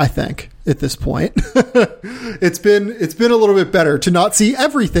 I think, at this point. It's been a little bit better to not see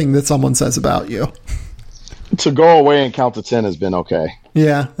everything that someone says about you. To go away and count to 10 has been okay.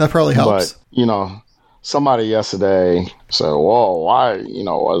 Yeah, that probably helps. But, somebody yesterday said, "Whoa,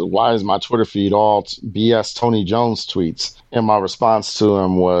 why is my Twitter feed all BS Tony Jones tweets?" And my response to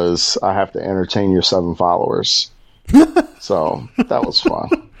him was, "I have to entertain your 7 followers." So that was fun.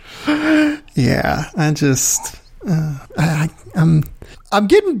 Yeah, I'm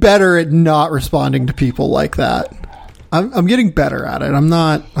getting better at not responding to people like that. I'm getting better at it. I'm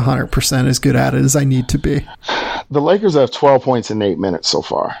not 100% as good at it as I need to be. The Lakers have 12 points in 8 minutes so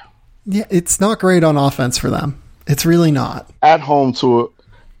far. Yeah, it's not great on offense for them. It's really not. At home to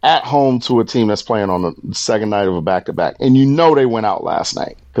a team that's playing on the second night of a back-to-back. And they went out last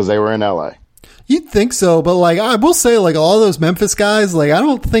night because they were in LA. You'd think so, but like I will say, like all those Memphis guys, like I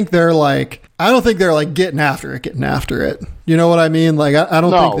don't think they're like getting after it. You know what I mean? Like I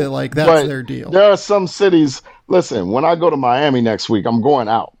don't think that like that's their deal. There are some cities. Listen, when I go to Miami next week, I'm going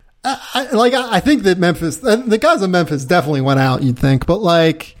out. I think that Memphis, the guys in Memphis definitely went out. You'd think, but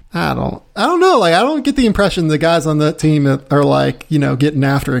like I don't know. Like I don't get the impression the guys on that team are like getting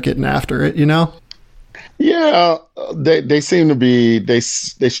after it. Yeah, they seem to be. They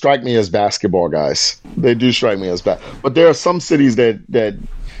strike me as basketball guys. They do strike me as but there are some cities that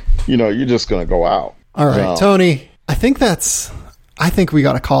you're just gonna go out. All right, Tony. I think we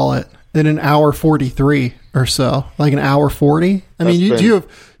got to call it in an hour 43 or so, like an hour 40. I mean, do you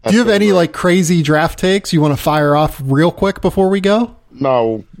have any like crazy draft takes you want to fire off real quick before we go?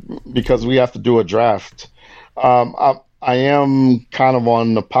 No, because we have to do a draft. I am kind of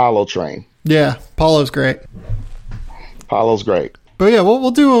on the Paolo train. Yeah, Paulo's great. But yeah,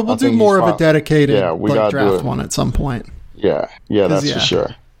 we'll do more of a dedicated draft one at some point. Yeah, that's for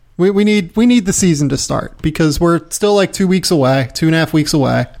sure. We need the season to start because we're still like 2 weeks away, 2.5 weeks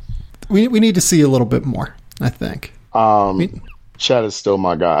away. We need to see a little bit more, I think. Chet is still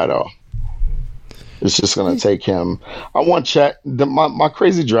my guy, though. It's just going to take him. I want Chet. My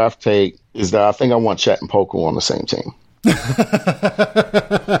crazy draft take is that I think I want Chet and Poku on the same team.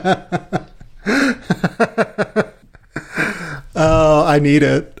 Oh, I need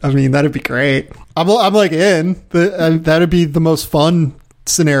it. I mean, that'd be great. I'm like in. That'd be the most fun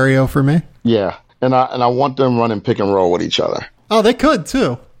scenario for me. Yeah, and I want them running pick and roll with each other. Oh, they could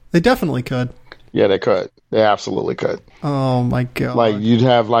too. They definitely could. Yeah, they could. They absolutely could. Oh my god! Like you'd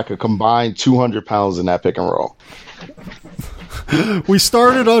have like a combined 200 pounds in that pick and roll. We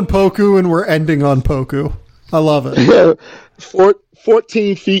started on Poku and we're ending on Poku. I love it. Yeah,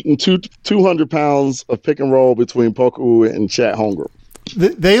 14 feet and 200 pounds of pick and roll between Poku and Chet Holmgren.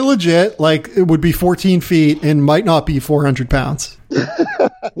 They legit, like, it would be 14 feet and might not be 400 pounds.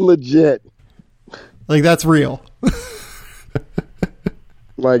 Legit. Like, that's real.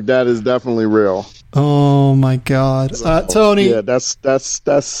 Like, that is definitely real. Oh, my God. Tony. Yeah, that's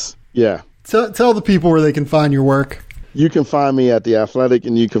yeah. Tell the people where they can find your work. You can find me at The Athletic,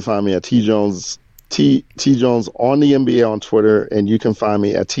 and you can find me at T Jones on the NBA on Twitter, and you can find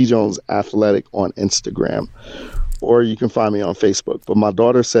me at T Jones Athletic on Instagram, or you can find me on Facebook. But my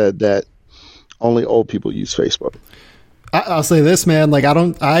daughter said that only old people use Facebook. I'll say this, man. Like,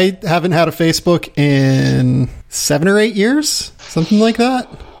 I haven't had a Facebook in 7 or 8 years, something like that.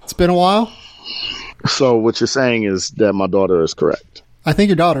 It's been a while. So what you're saying is that my daughter is correct. I think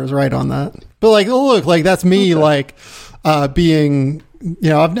your daughter is right on that. But like, oh, look, like that's me, okay. Like being, you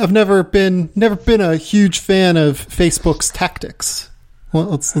know, I've never been a huge fan of Facebook's tactics. Well,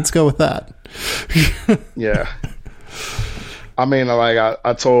 let's go with that. Yeah. I mean, like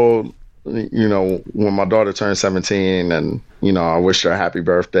I told, you know, when my daughter turned 17 and, you know, I wished her a happy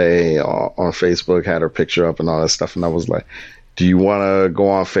birthday on Facebook, had her picture up and all that stuff. And I was like, do you want to go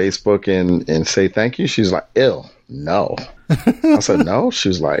on Facebook and say thank you? She's like, ew, no. I said, no. She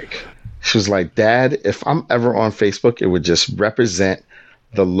was like, Dad, if I'm ever on Facebook, it would just represent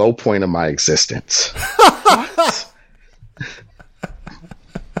the low point of my existence. What?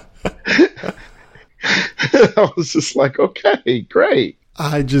 I was just like, okay, great.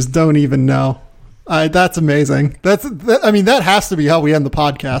 I just don't even know. That's amazing. I mean, that has to be how we end the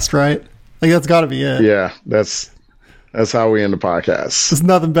podcast, right? Like, that's got to be it. Yeah, that's how we end the podcast. There's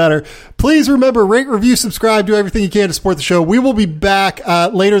nothing better. Please remember, rate, review, subscribe, do everything you can to support the show. We will be back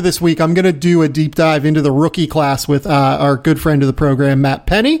later this week. I'm going to do a deep dive into the rookie class with our good friend of the program, Matt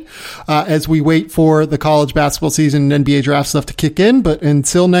Penny, as we wait for the college basketball season and NBA draft stuff to kick in. But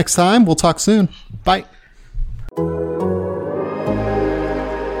until next time, we'll talk soon. Bye.